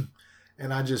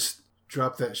 And I just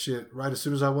dropped that shit. Right as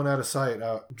soon as I went out of sight,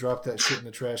 I dropped that shit in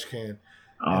the trash can.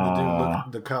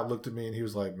 And the cop looked at me and he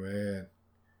was like, man,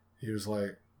 you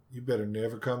better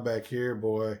never come back here,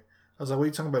 boy. I was like, what are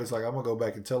you talking about? He's like, I'm going to go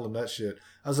back and tell him that shit.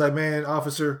 I was like, man,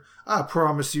 officer, I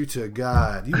promise you to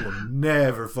God, you will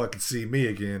never fucking see me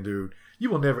again, dude. You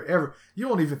will never, ever, you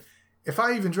won't even, if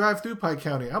I even drive through Pike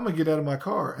County, I'm going to get out of my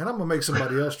car and I'm going to make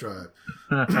somebody else drive.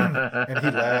 And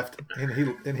he laughed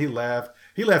and he laughed.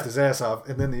 He laughed his ass off.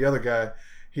 And then the other guy,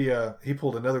 he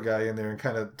pulled another guy in there and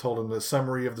kind of told him the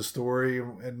summary of the story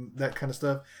and that kind of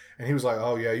stuff. And he was like,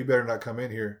 oh yeah, you better not come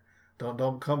in here.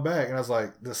 Don't come back. And I was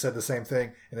like, said the same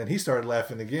thing. And then he started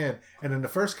laughing again. And then the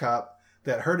first cop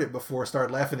that heard it before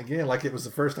started laughing again like it was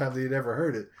the first time that he'd ever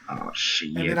heard it. Oh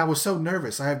shit. And then I was so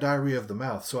nervous. I have diarrhea of the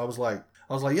mouth. So I was like,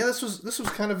 yeah, this was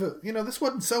kind of this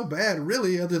wasn't so bad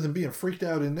really, other than being freaked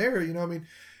out in there. I mean,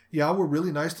 y'all were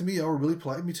really nice to me. Y'all were really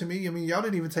polite to me. I mean, y'all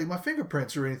didn't even take my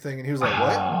fingerprints or anything. And he was like,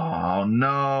 what? Oh,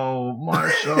 no,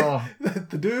 Marshall.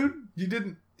 The dude, he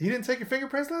didn't take your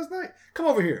fingerprints last night? Come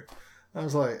over here. I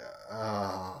was like,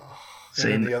 oh,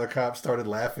 And then the other cops started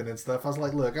laughing and stuff. I was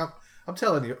like, look, I'm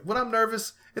telling you, when I'm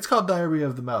nervous, it's called diarrhea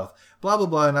of the mouth. Blah, blah,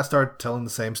 blah. And I started telling the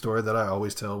same story that I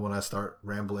always tell when I start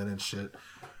rambling and shit.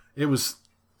 It was,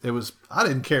 I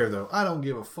didn't care though. I don't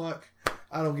give a fuck.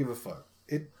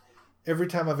 Every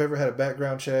time I've ever had a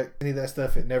background check, any of that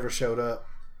stuff, it never showed up.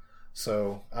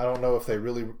 So I don't know if they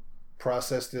really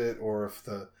processed it or if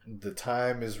the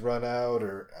time is run out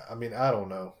I don't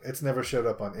know. It's never showed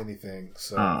up on anything.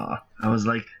 So I was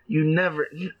like,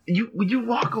 you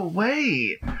walk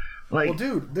away. Like, well,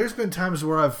 dude, there's been times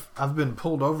where I've been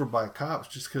pulled over by cops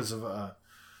just because of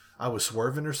I was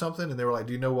swerving or something, and they were like,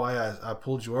 "Do you know why I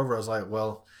pulled you over?" I was like,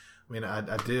 "Well, I mean,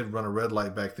 I did run a red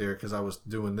light back there because I was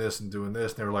doing this and doing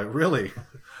this." And they were like, "Really?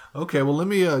 Okay, well, let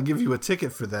me give you a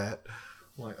ticket for that."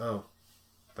 I'm like, "Oh,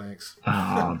 thanks."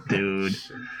 Oh, dude,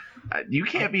 you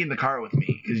can't be in the car with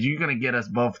me because you're gonna get us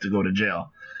both to go to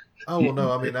jail. Oh well,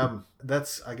 no, I mean,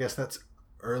 I guess that's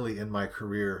early in my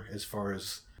career as far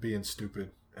as being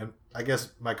stupid. And I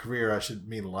guess my career, I should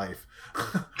mean life.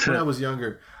 When I was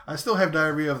younger, I still have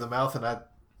diarrhea of the mouth and I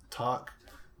talk,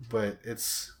 but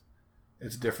it's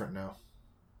different now.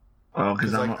 Oh,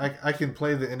 because I can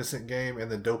play the innocent game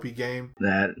and the dopey game.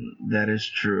 That is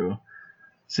true.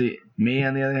 See, me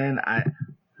on the other hand,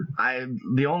 I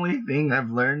the only thing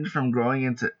I've learned from growing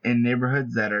in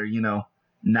neighborhoods that are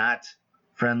not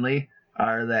friendly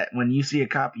are that when you see a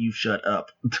cop, you shut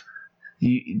up.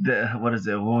 What is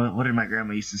it? What did my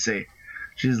grandma used to say?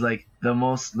 She's like,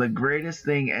 the greatest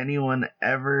thing anyone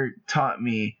ever taught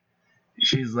me.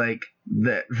 She's like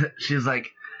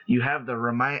you have the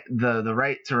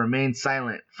right to remain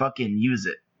silent. Fucking use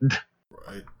it.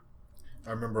 Right. I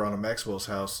remember on a Maxwell's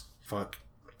house. Fuck.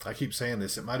 I keep saying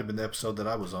this. It might have been the episode that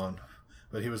I was on,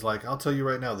 but he was like, "I'll tell you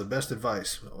right now, the best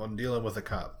advice on dealing with a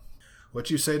cop.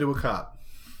 What you say to a cop?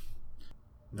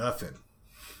 Nothing.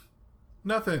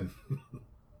 Nothing.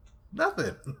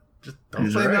 Nothing. Just don't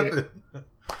He's say right. nothing."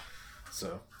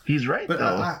 So he's right, but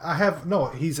though.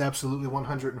 he's absolutely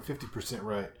 150%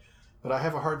 right. But I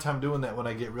have a hard time doing that when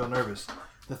I get real nervous.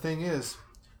 The thing is,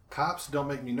 cops don't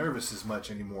make me nervous as much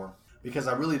anymore because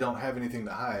I really don't have anything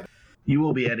to hide. You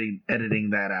will be editing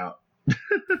that out.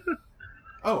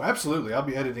 Oh, absolutely. I'll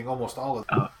be editing almost all of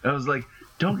it. I was like,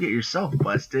 don't get yourself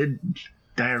busted.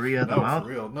 Diarrhea of the mouth. No,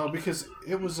 for real. No, because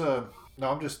it was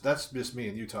that's just me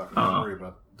and you talking. Don't worry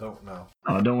about it. Don't know.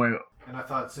 Oh, don't worry. And I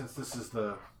thought since this is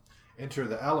the Enter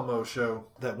the Alamo show,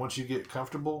 that once you get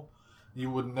comfortable,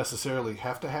 you wouldn't necessarily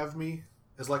have to have me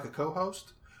as like a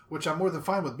co-host, which I'm more than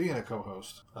fine with being a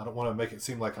co-host. I don't want to make it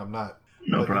seem like I'm not.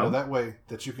 No problem. That way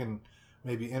that you can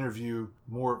maybe interview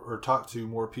more or talk to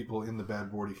more people in the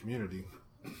Bad Bordy community.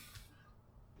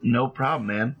 No problem,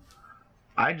 man.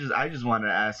 I just wanted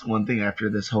to ask one thing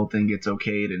after this whole thing gets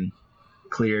okayed and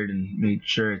cleared and make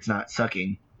sure it's not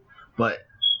sucking. But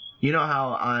you know how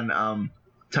on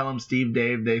Tell 'em Steve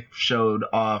Dave they showed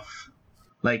off,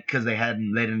 like, because they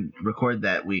didn't record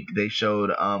that week, they showed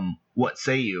What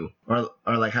Say You or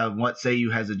like how What Say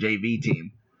You has a JV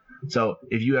team. So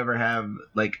if you ever have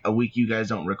like a week you guys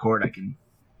don't record, I can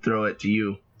throw it to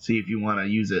you, see if you want to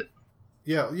use it.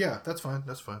 Yeah, that's fine.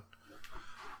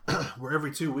 We're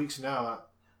every 2 weeks now.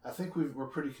 I think we're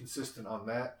pretty consistent on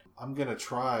that. I'm gonna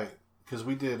try because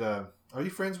we did. Are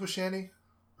you friends with Shani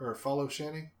or follow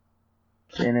Shani?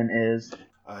 Shannon is.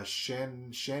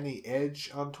 Shani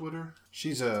Edge on Twitter.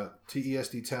 She's a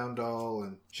TESD town doll,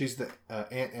 and she's the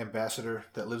ant ambassador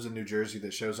that lives in New Jersey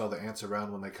that shows all the ants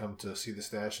around when they come to see the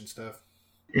stash and stuff.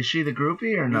 Is she the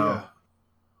groupie or no? Yeah.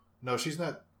 No, she's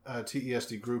not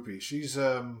TESD groupie. She's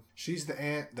the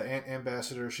ant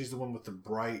ambassador. She's the one with the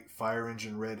bright fire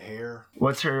engine red hair.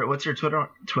 What's her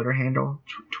Twitter handle?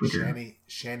 Twitter.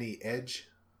 Shani Edge.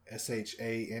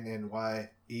 SHANNYEDGE,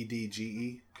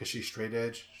 because she's straight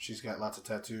edge. She's got lots of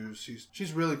tattoos.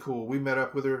 She's really cool. We met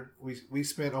up with her. We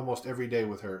spent almost every day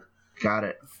with her. Got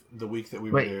it. The week that we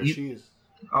were there. She is.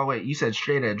 Oh wait, you said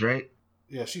straight edge, right?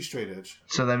 Yeah, she's straight edge.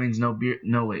 So that means no beer,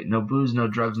 no booze, no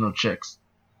drugs, no chicks.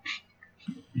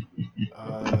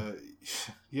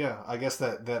 Yeah, I guess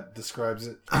that describes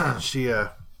it. But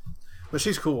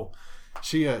she's cool.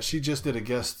 She just did a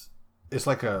guest. It's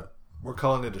like we're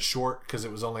calling it a short because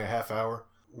it was only a half hour.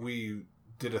 We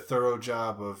did a thorough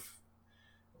job of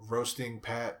roasting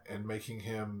Pat and making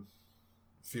him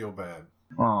feel bad.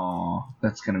 Oh,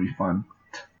 that's gonna be fun.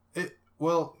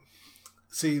 Well,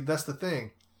 see, that's the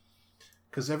thing,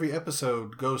 because every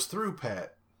episode goes through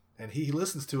Pat, and he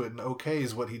listens to it and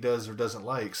okays what he does or doesn't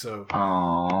like. So,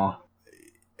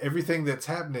 everything that's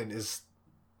happening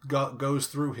goes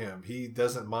through him. He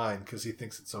doesn't mind because he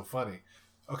thinks it's so funny.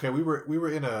 Okay, we were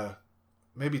in a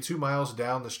maybe 2 miles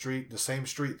down the street, the same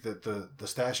street that the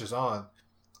stash is on,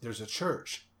 there's a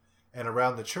church. And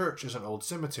around the church is an old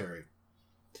cemetery.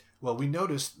 Well, we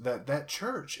noticed that that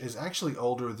church is actually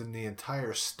older than the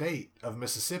entire state of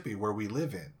Mississippi where we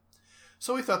live in.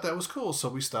 So we thought that was cool. So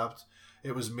we stopped.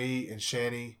 It was me and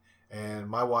Shani and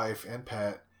my wife and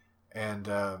Pat and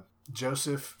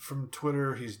Joseph from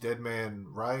Twitter. He's Deadman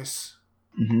Rice.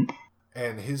 Mm-hmm.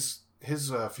 And his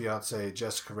fiance,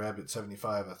 Jessica Rabbit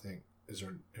 75, I think, is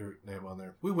her name on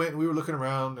there. We went and we were looking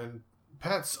around, and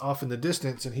Pat's off in the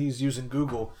distance, and he's using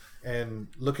Google and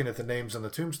looking at the names on the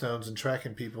tombstones and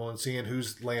tracking people and seeing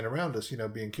who's laying around us,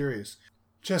 being curious.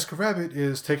 Jessica Rabbit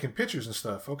is taking pictures and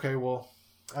stuff. Okay, well,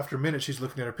 after a minute, she's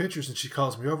looking at her pictures, and she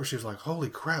calls me over. She's like, holy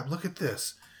crap, look at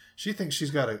this. She thinks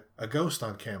she's got a ghost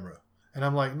on camera. And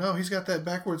I'm like, no, he's got that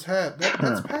backwards hat.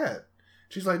 That's Pat.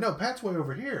 She's like, no, Pat's way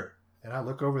over here. And I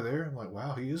look over there. I'm like,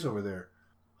 wow, he is over there.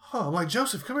 Huh. I'm like,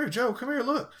 Joseph, come here, Joe. Come here,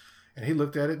 look. And he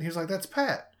looked at it, and he was like, that's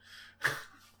Pat.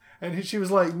 And she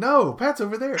was like, no, Pat's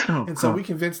over there. And so we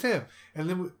convinced him. And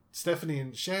then Stephanie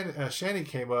and Shani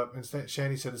came up, and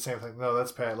Shani said the same thing. No,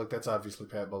 that's Pat. Look, that's obviously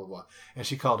Pat, blah, blah, blah. And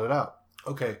she called it out.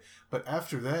 Okay, but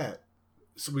after that,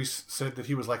 so we said that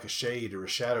he was like a shade or a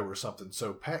shadow or something.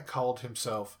 So Pat called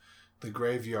himself the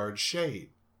Graveyard Shade.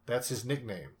 That's his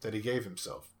nickname that he gave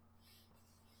himself.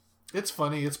 It's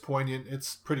funny. It's poignant.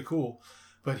 It's pretty cool.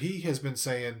 But he has been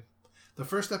saying, the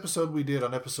first episode we did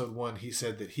on episode 1, he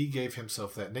said that he gave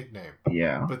himself that nickname.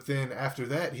 Yeah. But then after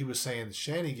that, he was saying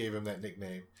Shani gave him that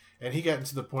nickname. And he got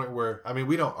into the point where, I mean,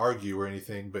 we don't argue or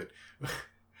anything, but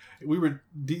we were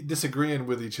disagreeing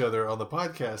with each other on the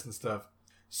podcast and stuff.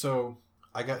 So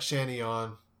I got Shani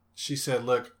on. She said,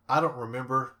 look, I don't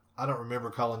remember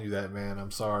calling you that, man.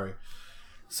 I'm sorry.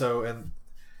 So, and...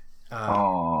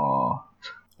 Aww.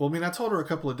 Well, I mean, I told her a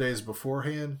couple of days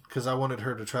beforehand because I wanted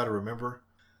her to try to remember.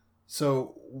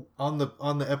 So on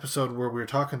the episode where we were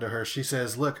talking to her, she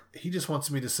says, look, he just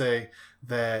wants me to say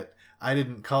that I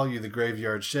didn't call you the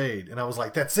Graveyard Shade. And I was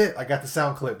like, that's it. I got the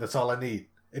sound clip. That's all I need.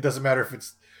 It doesn't matter if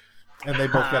it's... And they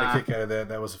both got a kick out of that.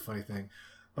 That was a funny thing.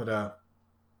 But,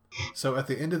 so at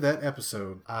the end of that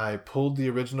episode, I pulled the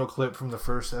original clip from the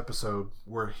first episode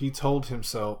where he told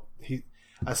himself,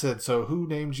 I said, so who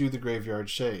named you the Graveyard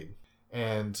Shade?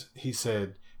 And he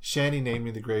said, Shani named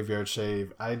me the Graveyard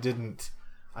Shade. I didn't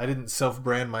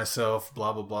self-brand myself,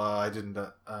 blah, blah, blah. I didn't,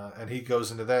 and he goes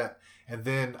into that. And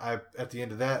then at the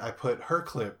end of that, I put her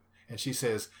clip, and she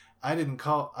says, I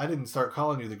didn't start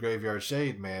calling you the Graveyard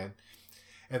Shade, man.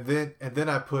 And then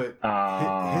I put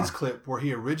his clip where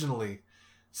he originally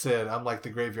said, I'm like the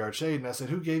Graveyard Shade. And I said,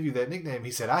 who gave you that nickname?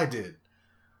 He said, I did.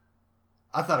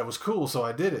 I thought it was cool, so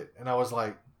I did it. And I was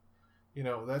like,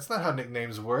 that's not how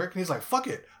nicknames work. And he's like, fuck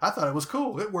it. I thought it was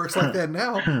cool. It works like that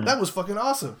now. That was fucking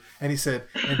awesome. And he said,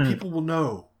 and people will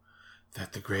know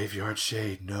that the Graveyard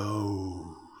Shade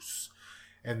knows.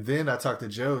 And then I talked to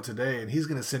Joe today, and he's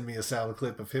going to send me a sound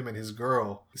clip of him and his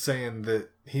girl saying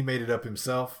that he made it up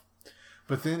himself.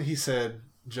 But then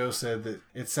Joe said that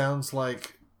it sounds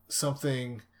like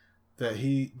something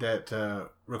that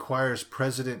requires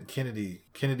President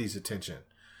Kennedy's attention.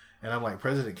 And I'm like,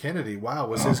 President Kennedy, wow,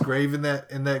 was his grave in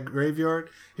that graveyard?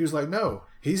 He was like, no,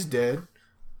 he's dead,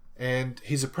 and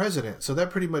he's a president. So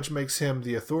that pretty much makes him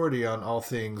the authority on all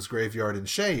things graveyard and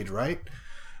shade, right?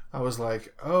 I was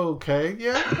like, okay,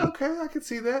 yeah, okay, I can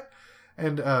see that.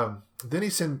 And then he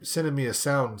sent me a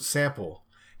sound sample.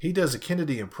 He does a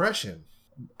Kennedy impression.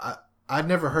 I'd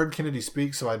never heard Kennedy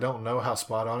speak, so I don't know how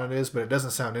spot on it is, but it doesn't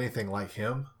sound anything like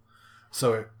him.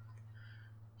 So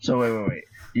wait.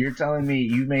 You're telling me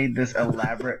you made this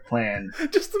elaborate plan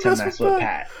just to mess with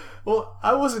Pat? Well,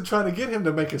 I wasn't trying to get him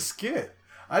to make a skit.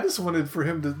 I just wanted for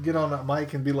him to get on that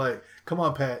mic and be like, come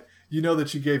on, Pat, you know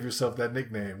that you gave yourself that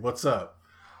nickname. What's up?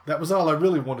 That was all I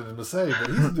really wanted him to say, but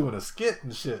he's doing a skit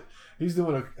and shit. He's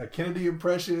doing a Kennedy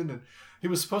impression, and he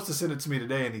was supposed to send it to me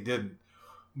today, and he didn't.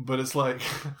 But it's like,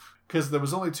 because there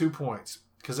was only 2 points.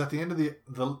 Because at the end of the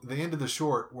end of the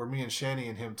short, where me and Shani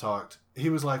and him talked,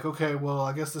 he was like, okay, well,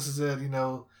 I guess this is it,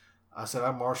 I said,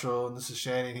 I'm Marshall, and this is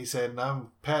Shani, and he said, and I'm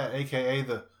Pat,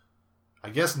 a.k.a. I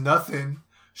guess nothing,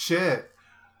 shit.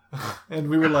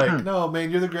 And we were like, no, man,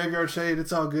 you're the Graveyard Shade,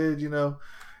 it's all good,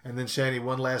 And then Shani,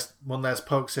 one last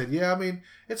poke, said, yeah, I mean,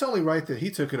 it's only right that he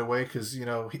took it away, because,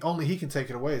 he can take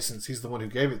it away, since he's the one who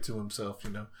gave it to himself,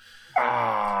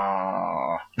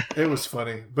 It was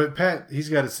funny. But Pat, he's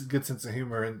got a good sense of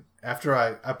humor. And after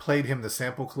I played him the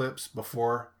sample clips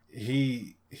before,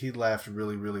 he laughed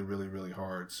really, really, really, really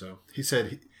hard. So he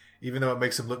said, even though it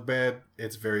makes him look bad,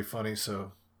 it's very funny.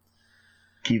 So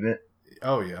keep it.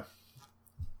 Oh, yeah.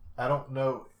 I don't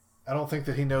know I don't think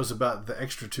that he knows about the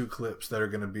extra 2 clips that are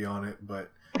going to be on it,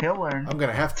 but He'll learn. I'm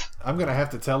gonna have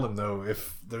to tell him though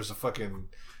if there's a fucking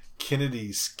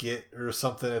Kennedy skit or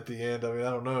something at the end. I mean,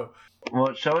 I don't know.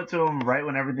 Well, show it to him right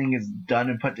when everything is done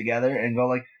and put together, and go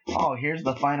like, "Oh, here's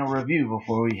the final review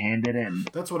before we hand it in."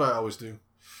 That's what I always do,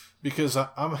 because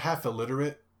I'm half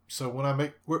illiterate. So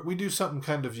when we do something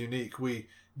kind of unique. We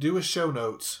do a show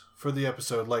notes for the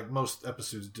episode, like most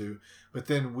episodes do, but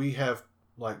then we have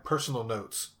like personal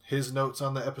notes, his notes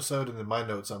on the episode, and then my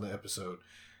notes on the episode.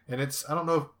 And I don't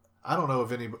know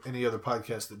of any other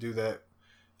podcasts that do that.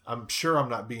 I'm sure I'm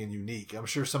not being unique. I'm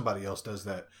sure somebody else does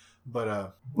that.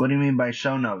 But what do you mean by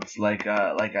show notes? Like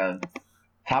a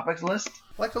topics list?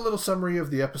 Like a little summary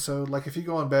of the episode. Like if you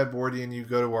go on Bad Bordy and you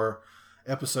go to our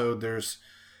episode,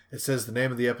 it says the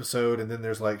name of the episode, and then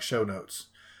there's like show notes.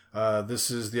 This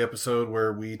is the episode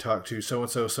where we talk to so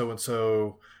and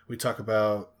so. We talk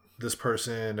about this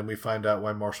person, and we find out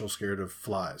why Marshall's scared of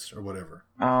flies or whatever.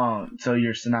 Oh, so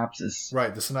your synopsis.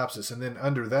 Right, the synopsis. And then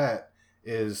under that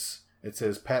it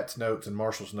says Pat's notes and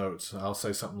Marshall's notes. I'll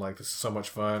say something like, "This is so much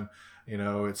fun. You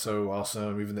know, it's so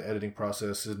awesome. Even the editing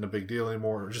process isn't a big deal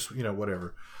anymore." Or just, you know,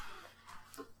 whatever.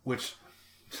 Which,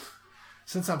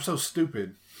 since I'm so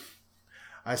stupid,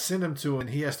 I send him to him and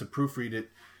he has to proofread it.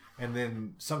 And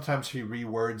then sometimes he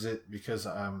rewords it because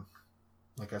I'm,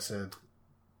 like I said,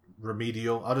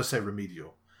 remedial. I'll just say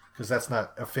remedial because that's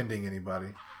not offending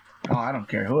anybody. Oh, I don't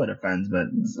care who it offends, but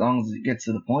as long as it gets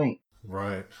to the point.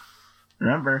 Right.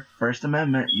 Remember, First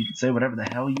Amendment, you can say whatever the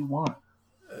hell you want.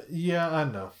 Yeah, I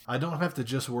know. I don't have to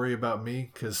just worry about me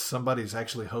because somebody's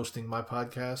actually hosting my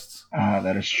podcasts.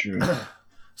 That is true.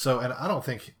 So, and I don't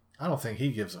think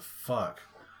he gives a fuck.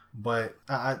 But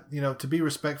I to be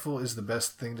respectful is the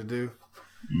best thing to do.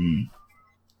 Mm.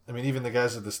 I mean, even the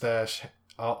guys at the Stash,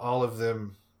 all of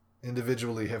them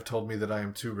individually have told me that I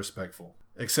am too respectful.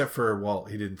 Except for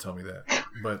Walt, he didn't tell me that.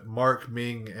 But Mark,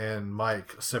 Ming, and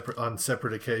Mike, on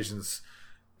separate occasions,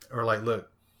 are like, "Look,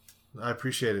 I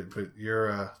appreciate it, but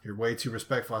you're way too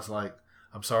respectful." I was like,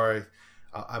 "I'm sorry.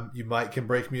 You can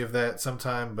break me of that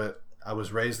sometime, but I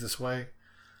was raised this way.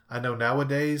 I know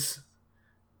nowadays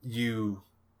you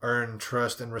earn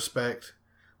trust and respect.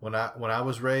 When I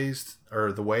was raised,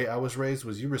 or the way I was raised,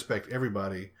 was you respect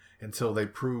everybody until they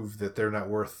prove that they're not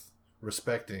worth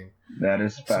respecting." That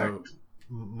is a fact. So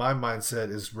my mindset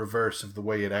is reverse of the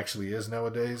way it actually is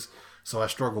nowadays. So I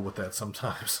struggle with that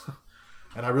sometimes.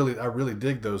 And I really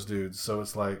dig those dudes. So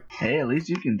it's like, hey, at least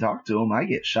you can talk to them. I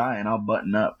get shy and I'll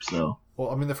button up. So well,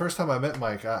 I mean, the first time I met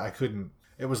Mike, I couldn't.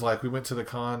 It was like we went to the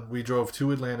con. We drove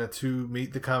to Atlanta to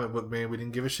meet the comic book man. We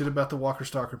didn't give a shit about the Walker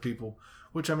Stalker people,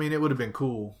 which, I mean, it would have been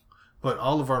cool. But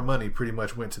all of our money pretty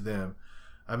much went to them.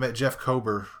 I met Jeff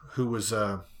Kober, who was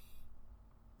the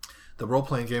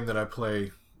role-playing game that I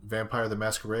play, Vampire the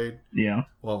Masquerade. Yeah.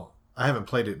 Well, I haven't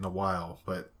played it in a while,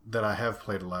 but that I have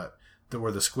played a lot.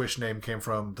 Where the Squish name came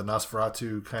from, the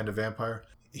Nosferatu kind of vampire.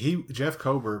 Jeff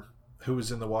Kober, who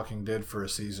was in The Walking Dead for a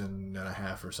season and a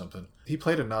half or something, he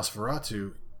played a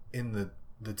Nosferatu in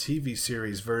the TV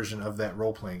series version of that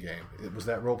role-playing game. It was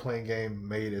that role-playing game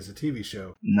made as a TV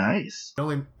show. Nice.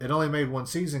 It only made one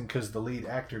season because the lead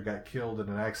actor got killed in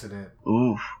an accident.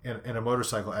 Oof. In a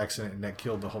motorcycle accident, and that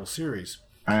killed the whole series.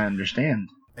 I understand.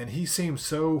 And he seemed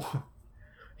so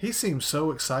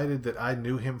excited that I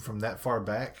knew him from that far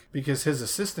back, because his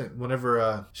assistant,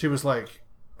 whenever she was like,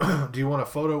 "Do you want a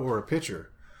photo or a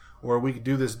picture? Or we could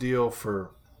do this deal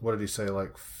for," what did he say,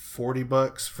 like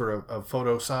 $40 for a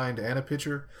photo signed and a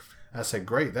picture? I said,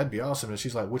 "Great, that'd be awesome." And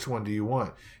she's like, "Which one do you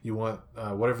want? You want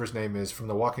whatever his name is from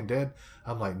The Walking Dead?"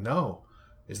 I'm like, "No.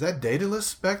 Is that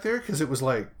Daedalus back there?" Because it was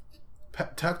like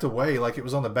tucked away, like it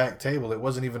was on the back table. It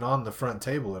wasn't even on the front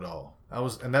table at all.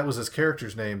 And that was his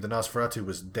character's name. The Nosferatu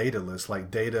was Daedalus,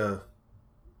 like data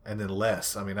and then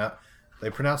less. I mean, they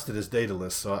pronounced it as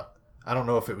Daedalus, so I don't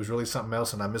know if it was really something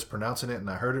else and I'm mispronouncing it and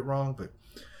I heard it wrong, but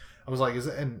I was like, "Is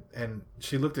it?" And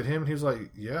she looked at him and he was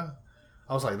like, "Yeah."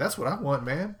 I was like, "That's what I want,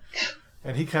 man."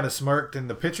 And he kind of smirked. In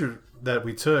the picture that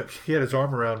we took, he had his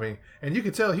arm around me, and you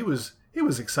could tell he was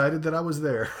excited that I was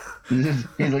there. He's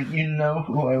like, "You know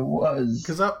who I was."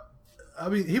 Because I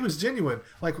mean, he was genuine.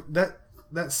 Like that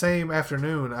same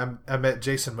afternoon, I met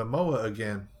Jason Momoa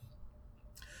again.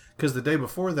 Because the day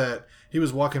before that, he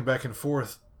was walking back and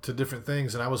forth to different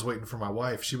things, and I was waiting for my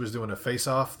wife. She was doing a Face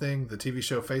Off thing, the TV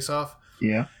show Face Off.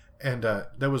 Yeah. And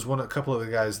there was a couple of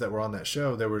the guys that were on that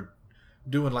show. They were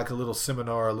doing like a little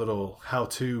seminar, a little how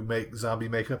to make zombie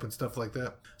makeup and stuff like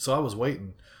that. So I was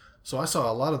waiting. So I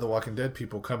saw a lot of the Walking Dead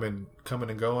people coming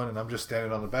and going, and I'm just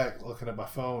standing on the back looking at my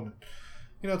phone,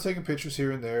 taking pictures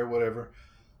here and there, whatever.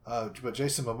 But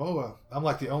Jason Momoa, I'm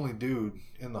like the only dude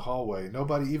in the hallway.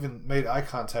 Nobody even made eye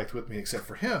contact with me except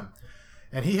for him.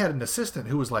 And he had an assistant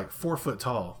who was like 4 foot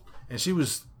tall. And she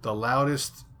was the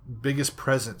loudest, biggest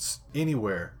presence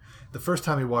anywhere. The first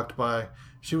time he walked by,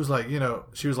 she was like,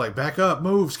 back up,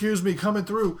 move, excuse me, coming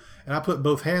through. And I put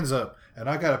both hands up and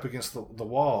I got up against the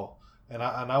wall. And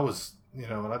I was, and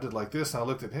I did like this. And I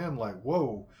looked at him like,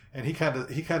 whoa. And he kind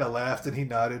of laughed and he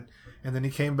nodded. And then he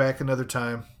came back another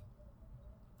time.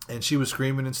 And she was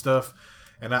screaming and stuff,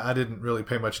 and I didn't really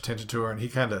pay much attention to her. And he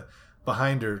kind of,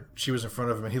 behind her, she was in front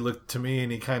of him, and he looked to me,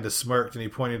 and he kind of smirked, and he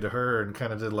pointed to her, and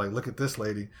kind of did like, look at this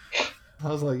lady. I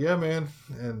was like, yeah, man.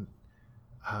 And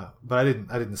but I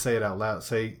didn't say it out loud,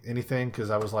 say anything, because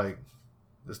I was like,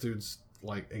 this dude's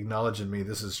like acknowledging me.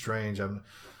 This is strange. And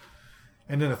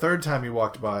then a third time he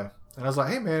walked by, and I was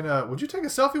like, hey, man, would you take a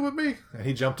selfie with me? And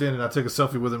he jumped in, and I took a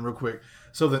selfie with him real quick.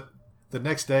 So that the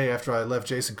next day after I left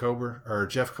Jeff Kober,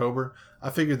 I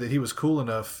figured that he was cool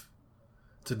enough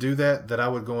to do that I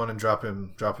would go on and drop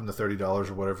him the $30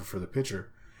 or whatever for the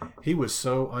picture. He was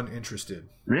so uninterested.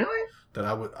 Really? That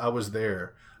I was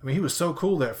there. I mean, he was so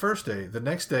cool that first day. The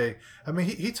next day, I mean,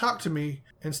 he talked to me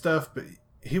and stuff, but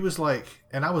he was like,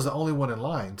 and I was the only one in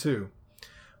line too.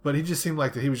 But he just seemed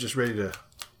like that he was just ready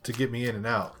to get me in and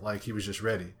out. Like he was just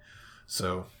ready.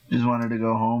 So just wanted to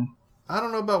go home. I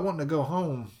don't know about wanting to go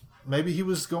home. Maybe he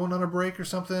was going on a break or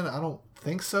something. I don't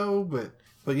think so, but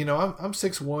I'm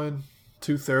 6'1",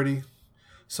 230,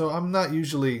 so I'm not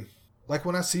usually like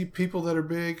when I see people that are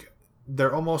big,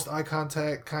 they're almost eye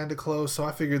contact, kind of close. So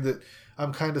I figured that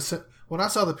I'm kind of when I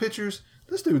saw the pictures,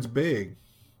 this dude's big.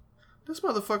 This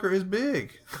motherfucker is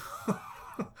big.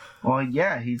 Well,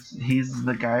 yeah, he's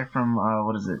the guy from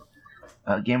what is it,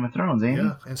 Game of Thrones, ain't he?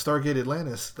 Yeah, and Stargate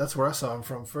Atlantis. That's where I saw him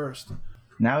from first.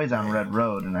 Now he's on Red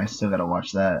Road, and I still gotta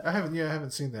watch that. I haven't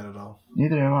seen that at all.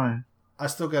 Neither have I. I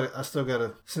still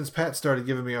gotta. Since Pat started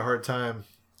giving me a hard time,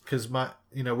 because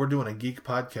we're doing a geek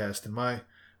podcast, and my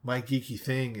geeky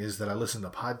thing is that I listen to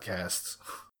podcasts.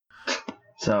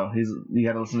 So you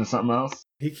gotta listen to something else.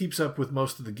 He keeps up with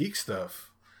most of the geek stuff.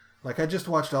 Like I just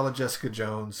watched all of Jessica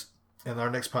Jones, and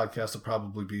our next podcast will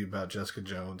probably be about Jessica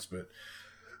Jones. But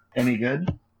any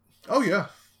good? Oh yeah,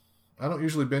 I don't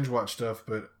usually binge watch stuff,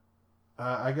 but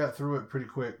I got through it pretty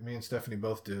quick. Me and Stephanie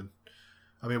both did.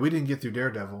 I mean, we didn't get through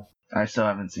Daredevil. I still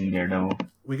haven't seen Daredevil.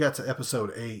 We got to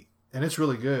episode 8, and it's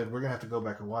really good. We're gonna have to go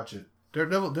back and watch it.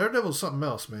 Daredevil's something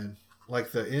else, man.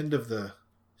 Like the end of the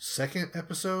second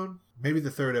episode, maybe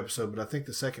the third episode, but I think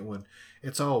the second one.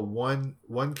 It's all one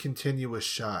continuous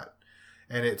shot,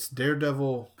 and it's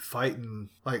Daredevil fighting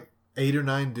like 8 or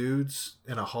 9 dudes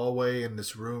in a hallway in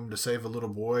this room to save a little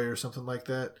boy or something like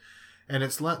that. And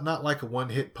it's not like a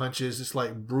one-hit punches. It's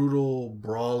like brutal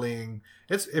brawling.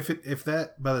 It's if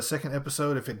that by the second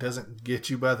episode, if it doesn't get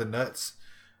you by the nuts,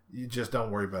 you just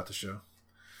don't worry about the show.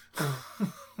 So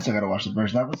I gotta watch the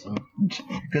first episode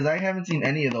because I haven't seen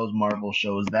any of those Marvel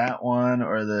shows. That one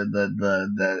or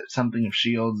the something of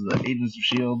Shields, the Agents of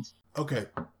Shields. Okay,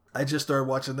 I just started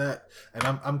watching that, and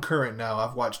I'm current now.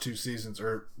 I've watched 2 seasons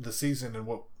or the season, and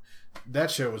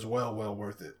that show is well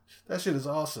worth it. That shit is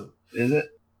awesome. Is it?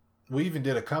 We even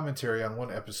did a commentary on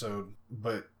one episode,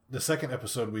 but the second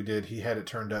episode we did, he had it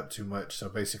turned up too much. So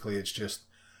basically it's just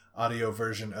audio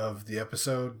version of the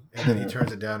episode, and then he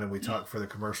turns it down and we talk for the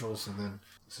commercials. And then,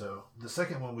 so the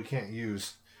second one we can't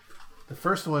use. The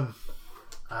first one,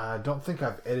 I don't think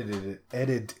I've edited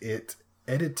it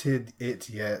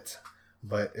yet,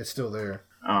 but it's still there.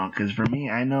 Oh, because for me,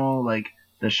 I know like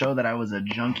the show that I was a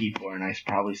junkie for, and I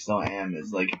probably still am,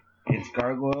 is like it's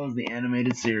Gargoyles, the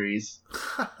animated series.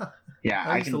 Yeah,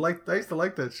 I used to like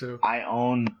that show. I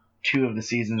own 2 of the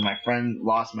seasons. My friend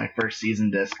lost my first season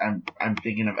disc. I'm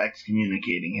thinking of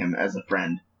excommunicating him as a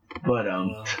friend. But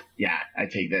wow. Yeah, I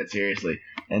take that seriously.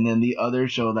 And then the other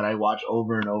show that I watch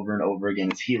over and over and over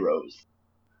again is Heroes.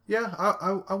 Yeah,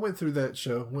 I went through that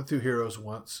show. Went through Heroes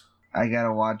once. I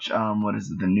gotta watch what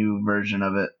is it, the new version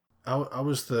of it. I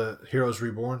was the Heroes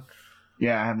Reborn.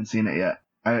 Yeah, I haven't seen it yet.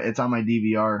 It's on my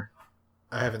DVR.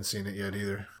 I haven't seen it yet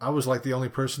either. I was like the only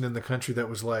person in the country that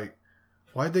was like,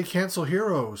 why'd they cancel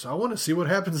Heroes? I want to see what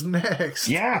happens next.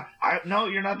 Yeah. No,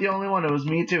 you're not the only one. It was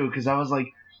me too, because I was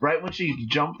like, right when she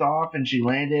jumped off and she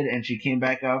landed and she came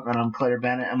back up and I'm Claire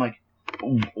Bennett, I'm like,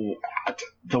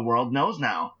 the world knows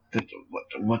now.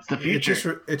 What's the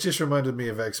future? It just reminded me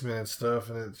of X-Men and stuff,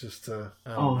 and it just, I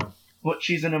don't know. What?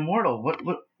 She's an immortal.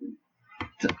 What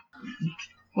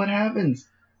happens?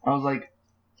 I was like,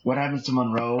 what happens to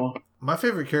Monroe? My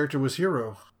favorite character was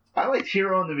Hero. I liked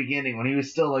Hero in the beginning when he was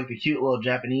still like the cute little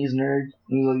Japanese nerd.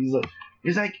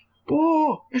 He's like,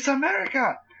 oh, it's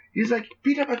America. He's like,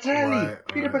 Peter Pacelli,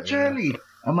 Peter Pacelli. Yeah.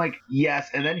 I'm like, yes.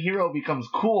 And then Hiro becomes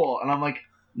cool, and I'm like,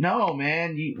 no,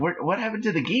 man, what happened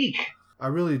to the geek? I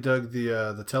really dug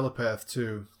the telepath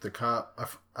too. The cop.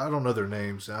 I don't know their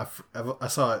names. I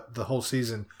saw it the whole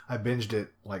season. I binged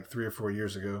it like 3 or 4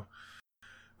 years ago.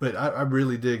 But I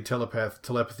really dig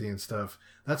telepathy and stuff.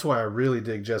 That's why I really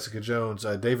dig Jessica Jones.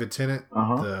 David Tennant.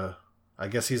 I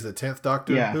guess he's the 10th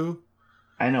Doctor. Yeah. Who?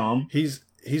 I know him. He's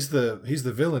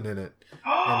the villain in it,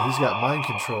 and he's got mind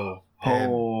control.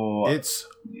 And it's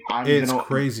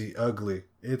crazy ugly.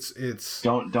 It's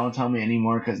don't tell me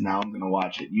anymore because now I'm gonna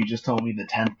watch it. You just told me the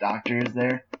 10th Doctor is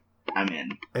there. I'm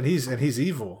in. And he's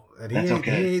evil. And he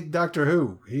ain't Doctor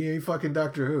Who. He ain't fucking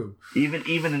Doctor Who.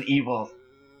 Even an evil.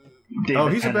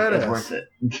 David he's Tennant a badass. is worth it.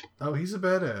 Oh, he's a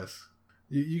badass.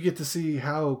 You get to see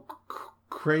how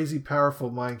crazy powerful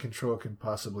mind control can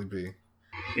possibly be.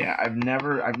 Yeah, I've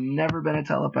never been a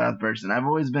telepath person. I've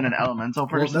always been an elemental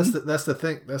person. Well, that's the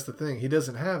thing. That's the thing. He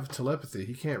doesn't have telepathy.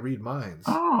 He can't read minds.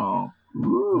 Oh,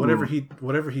 ooh.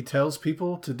 Whatever he tells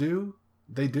people to do,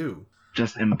 they do.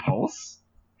 Just impulse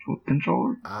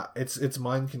control. It's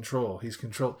mind control. He's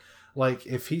control. Like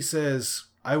if he says,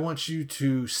 "I want you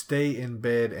to stay in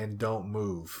bed and don't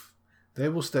move," they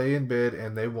will stay in bed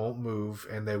and they won't move,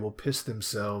 and they will piss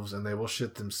themselves and they will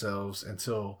shit themselves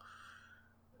until.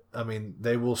 I mean,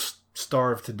 they will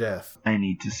starve to death. I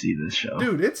need to see this show,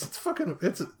 dude. It's fucking.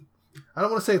 I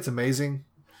don't want to say it's amazing,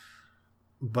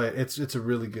 but it's a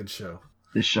really good show.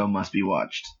 This show must be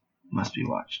watched. Must be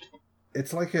watched.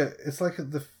 It's like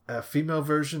the female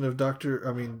version of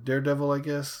Daredevil, I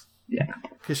guess. Yeah.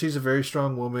 Because she's a very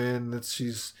strong woman.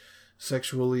 She's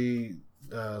sexually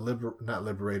not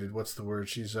liberated. What's the word?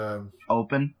 She's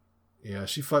open. Yeah,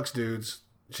 she fucks dudes.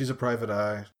 She's a private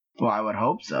eye. Well, I would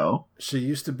hope so. She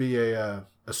used to be a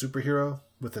superhero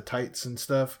with the tights and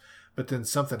stuff, but then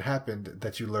something happened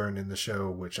that you learn in the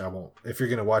show, which I won't. If you're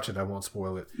gonna watch it, I won't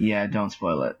spoil it. Yeah, don't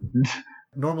spoil it.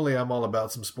 Normally, I'm all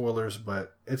about some spoilers,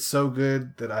 but it's so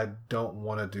good that I don't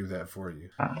want to do that for you.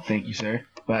 Thank you, sir.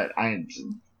 But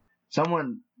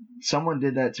someone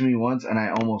did that to me once, and I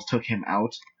almost took him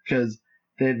out because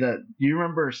you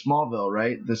remember Smallville,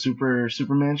 right? The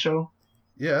Superman show.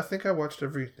 Yeah, I think I watched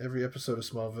every episode of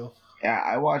Smallville. Yeah,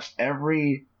 I watched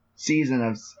every season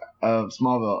of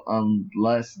Smallville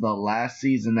unless the last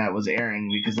season that was airing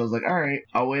because I was like, all right,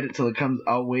 I'll wait until it comes.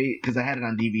 I'll wait because I had it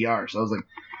on DVR, so I was like,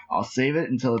 I'll save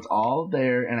it until it's all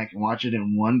there and I can watch it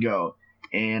in one go.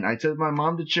 And I took my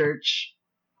mom to church,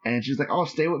 and she's like, "Oh,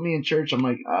 stay with me in church." I'm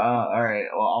like, all right,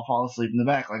 well, I'll fall asleep in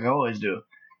the back like I always do.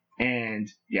 And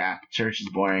yeah, church is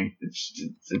boring. It's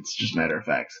just matter of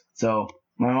facts. So.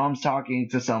 My mom's talking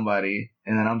to somebody,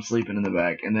 and then I'm sleeping in the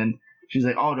back. And then she's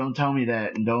like, "Oh, don't tell me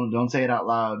that, and don't say it out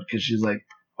loud," because she's like,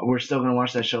 "We're still gonna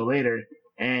watch that show later."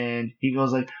 And he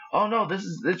goes like, "Oh no,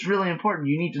 it's really important.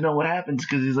 You need to know what happens,"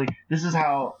 because he's like, "This is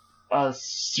how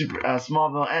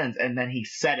Smallville ends." And then he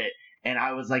said it, and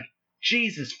I was like,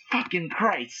 "Jesus fucking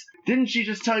Christ! Didn't she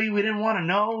just tell you we didn't want to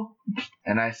know?"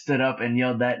 And I stood up and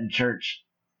yelled that in church.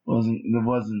 Wasn't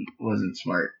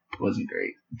smart. Wasn't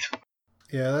great.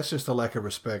 Yeah, that's just a lack of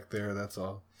respect there, that's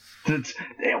all.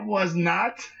 It was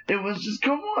not. It was just,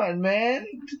 come on, man.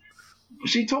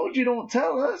 She told you don't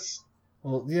tell us.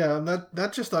 Well, yeah,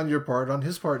 not just on your part, on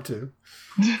his part too.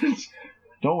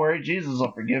 Don't worry, Jesus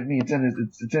will forgive me. It's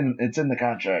in the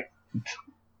contract.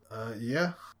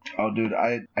 Yeah. Oh, dude,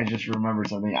 I just remembered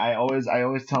something. I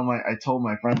told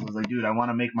my friends, I was like, dude, I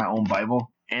want to make my own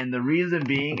Bible. And the reason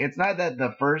being, it's not that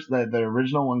the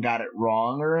original one got it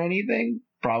wrong or anything.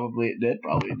 Probably it did,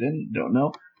 probably it didn't, don't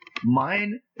know.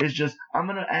 Mine is just, I'm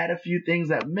going to add a few things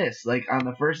that miss. Like on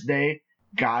the first day,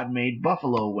 God made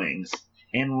buffalo wings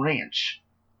and ranch.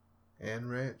 And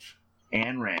ranch.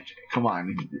 Come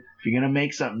on. If you're going to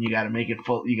make something, you got to make it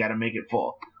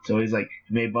full. So he's like,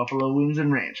 he made buffalo wings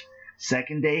and ranch.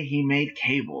 Second day, he made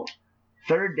Cable.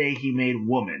 Third day, he made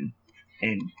Woman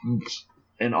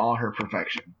in all her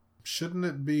perfection. Shouldn't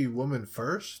it be Woman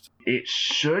first? It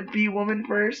should be Woman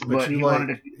first, but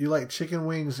you like chicken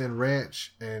wings and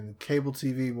ranch and cable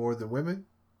TV more than women?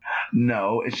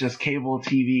 No, it's just cable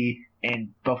TV and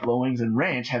buffalo wings and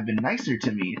ranch have been nicer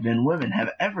to me than women have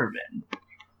ever been.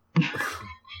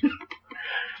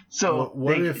 So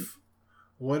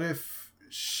what if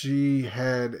she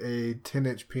had a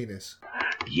 10-inch penis?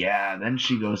 Yeah, then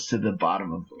she goes to the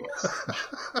bottom of the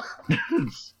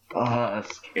list.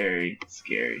 Scary.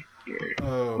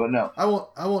 Oh, but no, I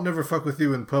won't never fuck with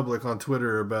you in public on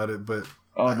Twitter about it, but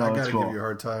I gotta give you a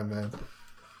hard time, man.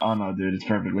 Oh no, dude, it's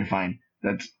perfectly fine.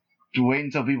 That's wait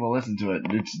until people listen to it.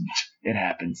 It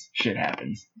happens. Shit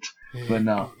happens. But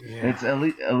no, yeah. It's at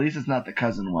least it's not the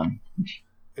cousin one.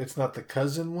 It's not the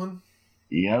cousin one?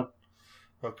 Yep.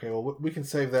 Okay, well, we can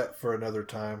save that for another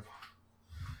time.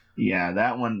 Yeah,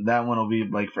 that one will be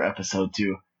like for episode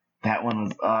 2. That one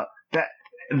was that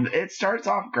it starts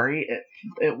off great.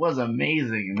 It was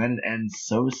amazing, and then it ends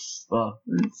so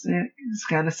it's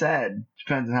kind of sad.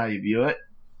 Depends on how you view it.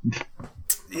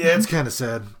 Yeah, it's kind of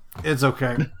sad. It's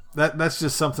okay. That's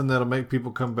just something that'll make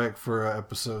people come back for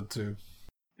episode 2.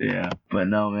 Yeah, but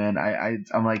no, man.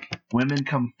 I'm like, women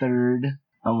come third.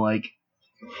 I'm like,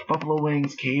 Buffalo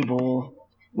Wings, cable,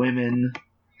 women,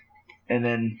 and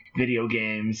then video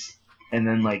games, and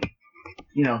then like,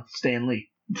 Stan Lee.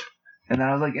 And then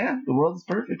I was like, yeah, the world is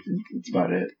perfect. It's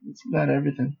about it. It's about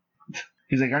everything.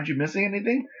 He's like, aren't you missing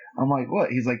anything? I'm like,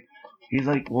 what? He's like,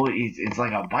 well, it's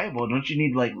like a Bible. Don't you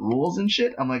need like rules and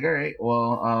shit? I'm like, all right,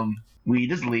 well,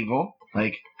 weed is legal.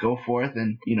 Like, go forth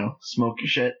and smoke your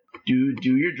shit. Do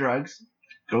your drugs.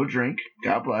 Go drink.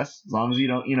 God bless. As long as you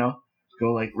don't,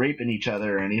 go like raping each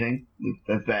other or anything.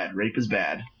 That's bad. Rape is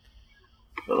bad.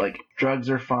 But like, drugs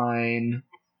are fine.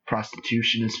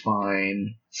 Prostitution is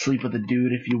fine. Sleep with a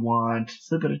dude if you want.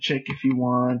 Sleep with a chick if you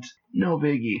want. No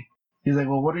biggie. He's like,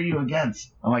 well, what are you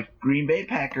against? I'm like, Green Bay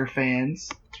Packer fans.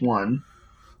 It's one.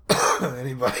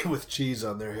 Anybody with cheese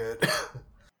on their head.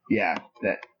 Yeah,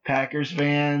 that Packers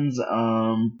fans,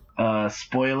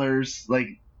 spoilers, like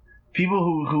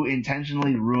people who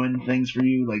intentionally ruin things for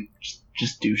you, like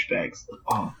just douchebags.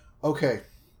 Oh. Okay,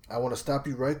 I want to stop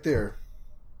you right there.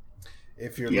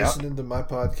 If you're listening to my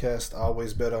podcast,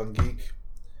 Always Bet on Geek,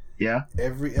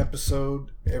 every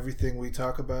episode, everything we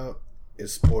talk about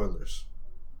is spoilers.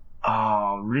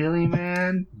 Oh, really,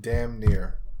 man? Damn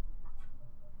near.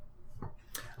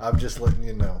 I'm just letting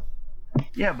you know.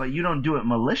 Yeah, but you don't do it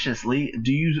maliciously.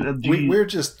 Do you? We're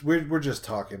just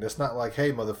talking. It's not like,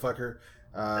 hey, motherfucker,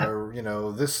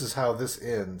 this is how this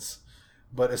ends.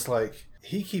 But it's like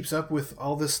he keeps up with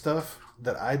all this stuff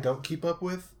that I don't keep up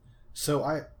with. So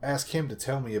I ask him to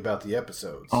tell me about the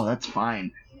episodes. Oh, that's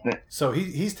fine. So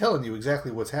he's telling you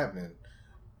exactly what's happening.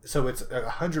 So it's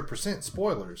 100%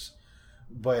 spoilers,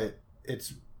 but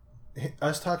it's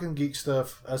us talking geek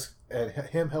stuff, us and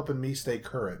him helping me stay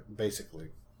current,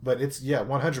 basically. But it's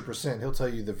 100%. He'll tell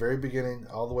you the very beginning,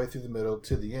 all the way through the middle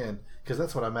to the end, because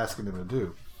that's what I'm asking him to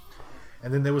do.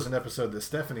 And then there was an episode that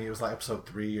Stephanie, it was like episode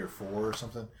 3 or 4 or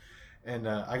something. And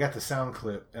I got the sound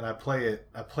clip, and I played it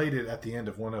at the end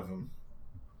of one of them,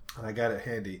 and I got it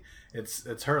handy.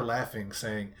 It's her laughing,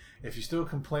 saying, "If you still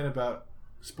complain about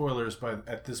spoilers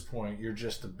at this point, you're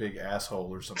just a big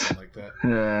asshole," or something like that.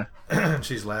 Yeah.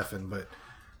 She's laughing, but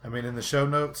I mean, in the show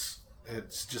notes,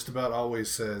 it's just about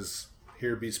always says,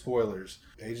 "Here be spoilers."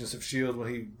 Agents of S.H.I.E.L.D.,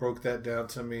 when he broke that down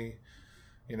to me,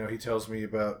 he tells me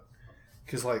about,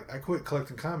 because like I quit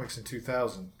collecting comics in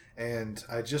 2000. And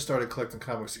I just started collecting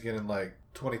comics again in like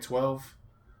 2012.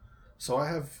 So I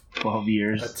have 12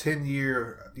 years. A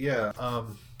 10-year,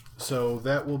 so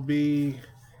that will be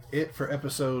it for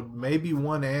episode maybe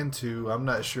 1 and 2. I'm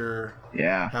not sure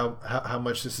how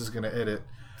much this is going to edit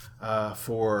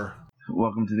for...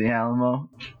 Welcome to the Alamo.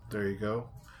 There you go.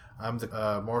 I'm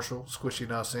the Marshall, Squishy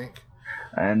Nos Inc.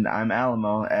 And I'm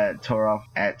Alamo at Toroff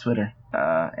at Twitter.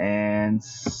 And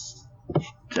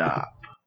stop.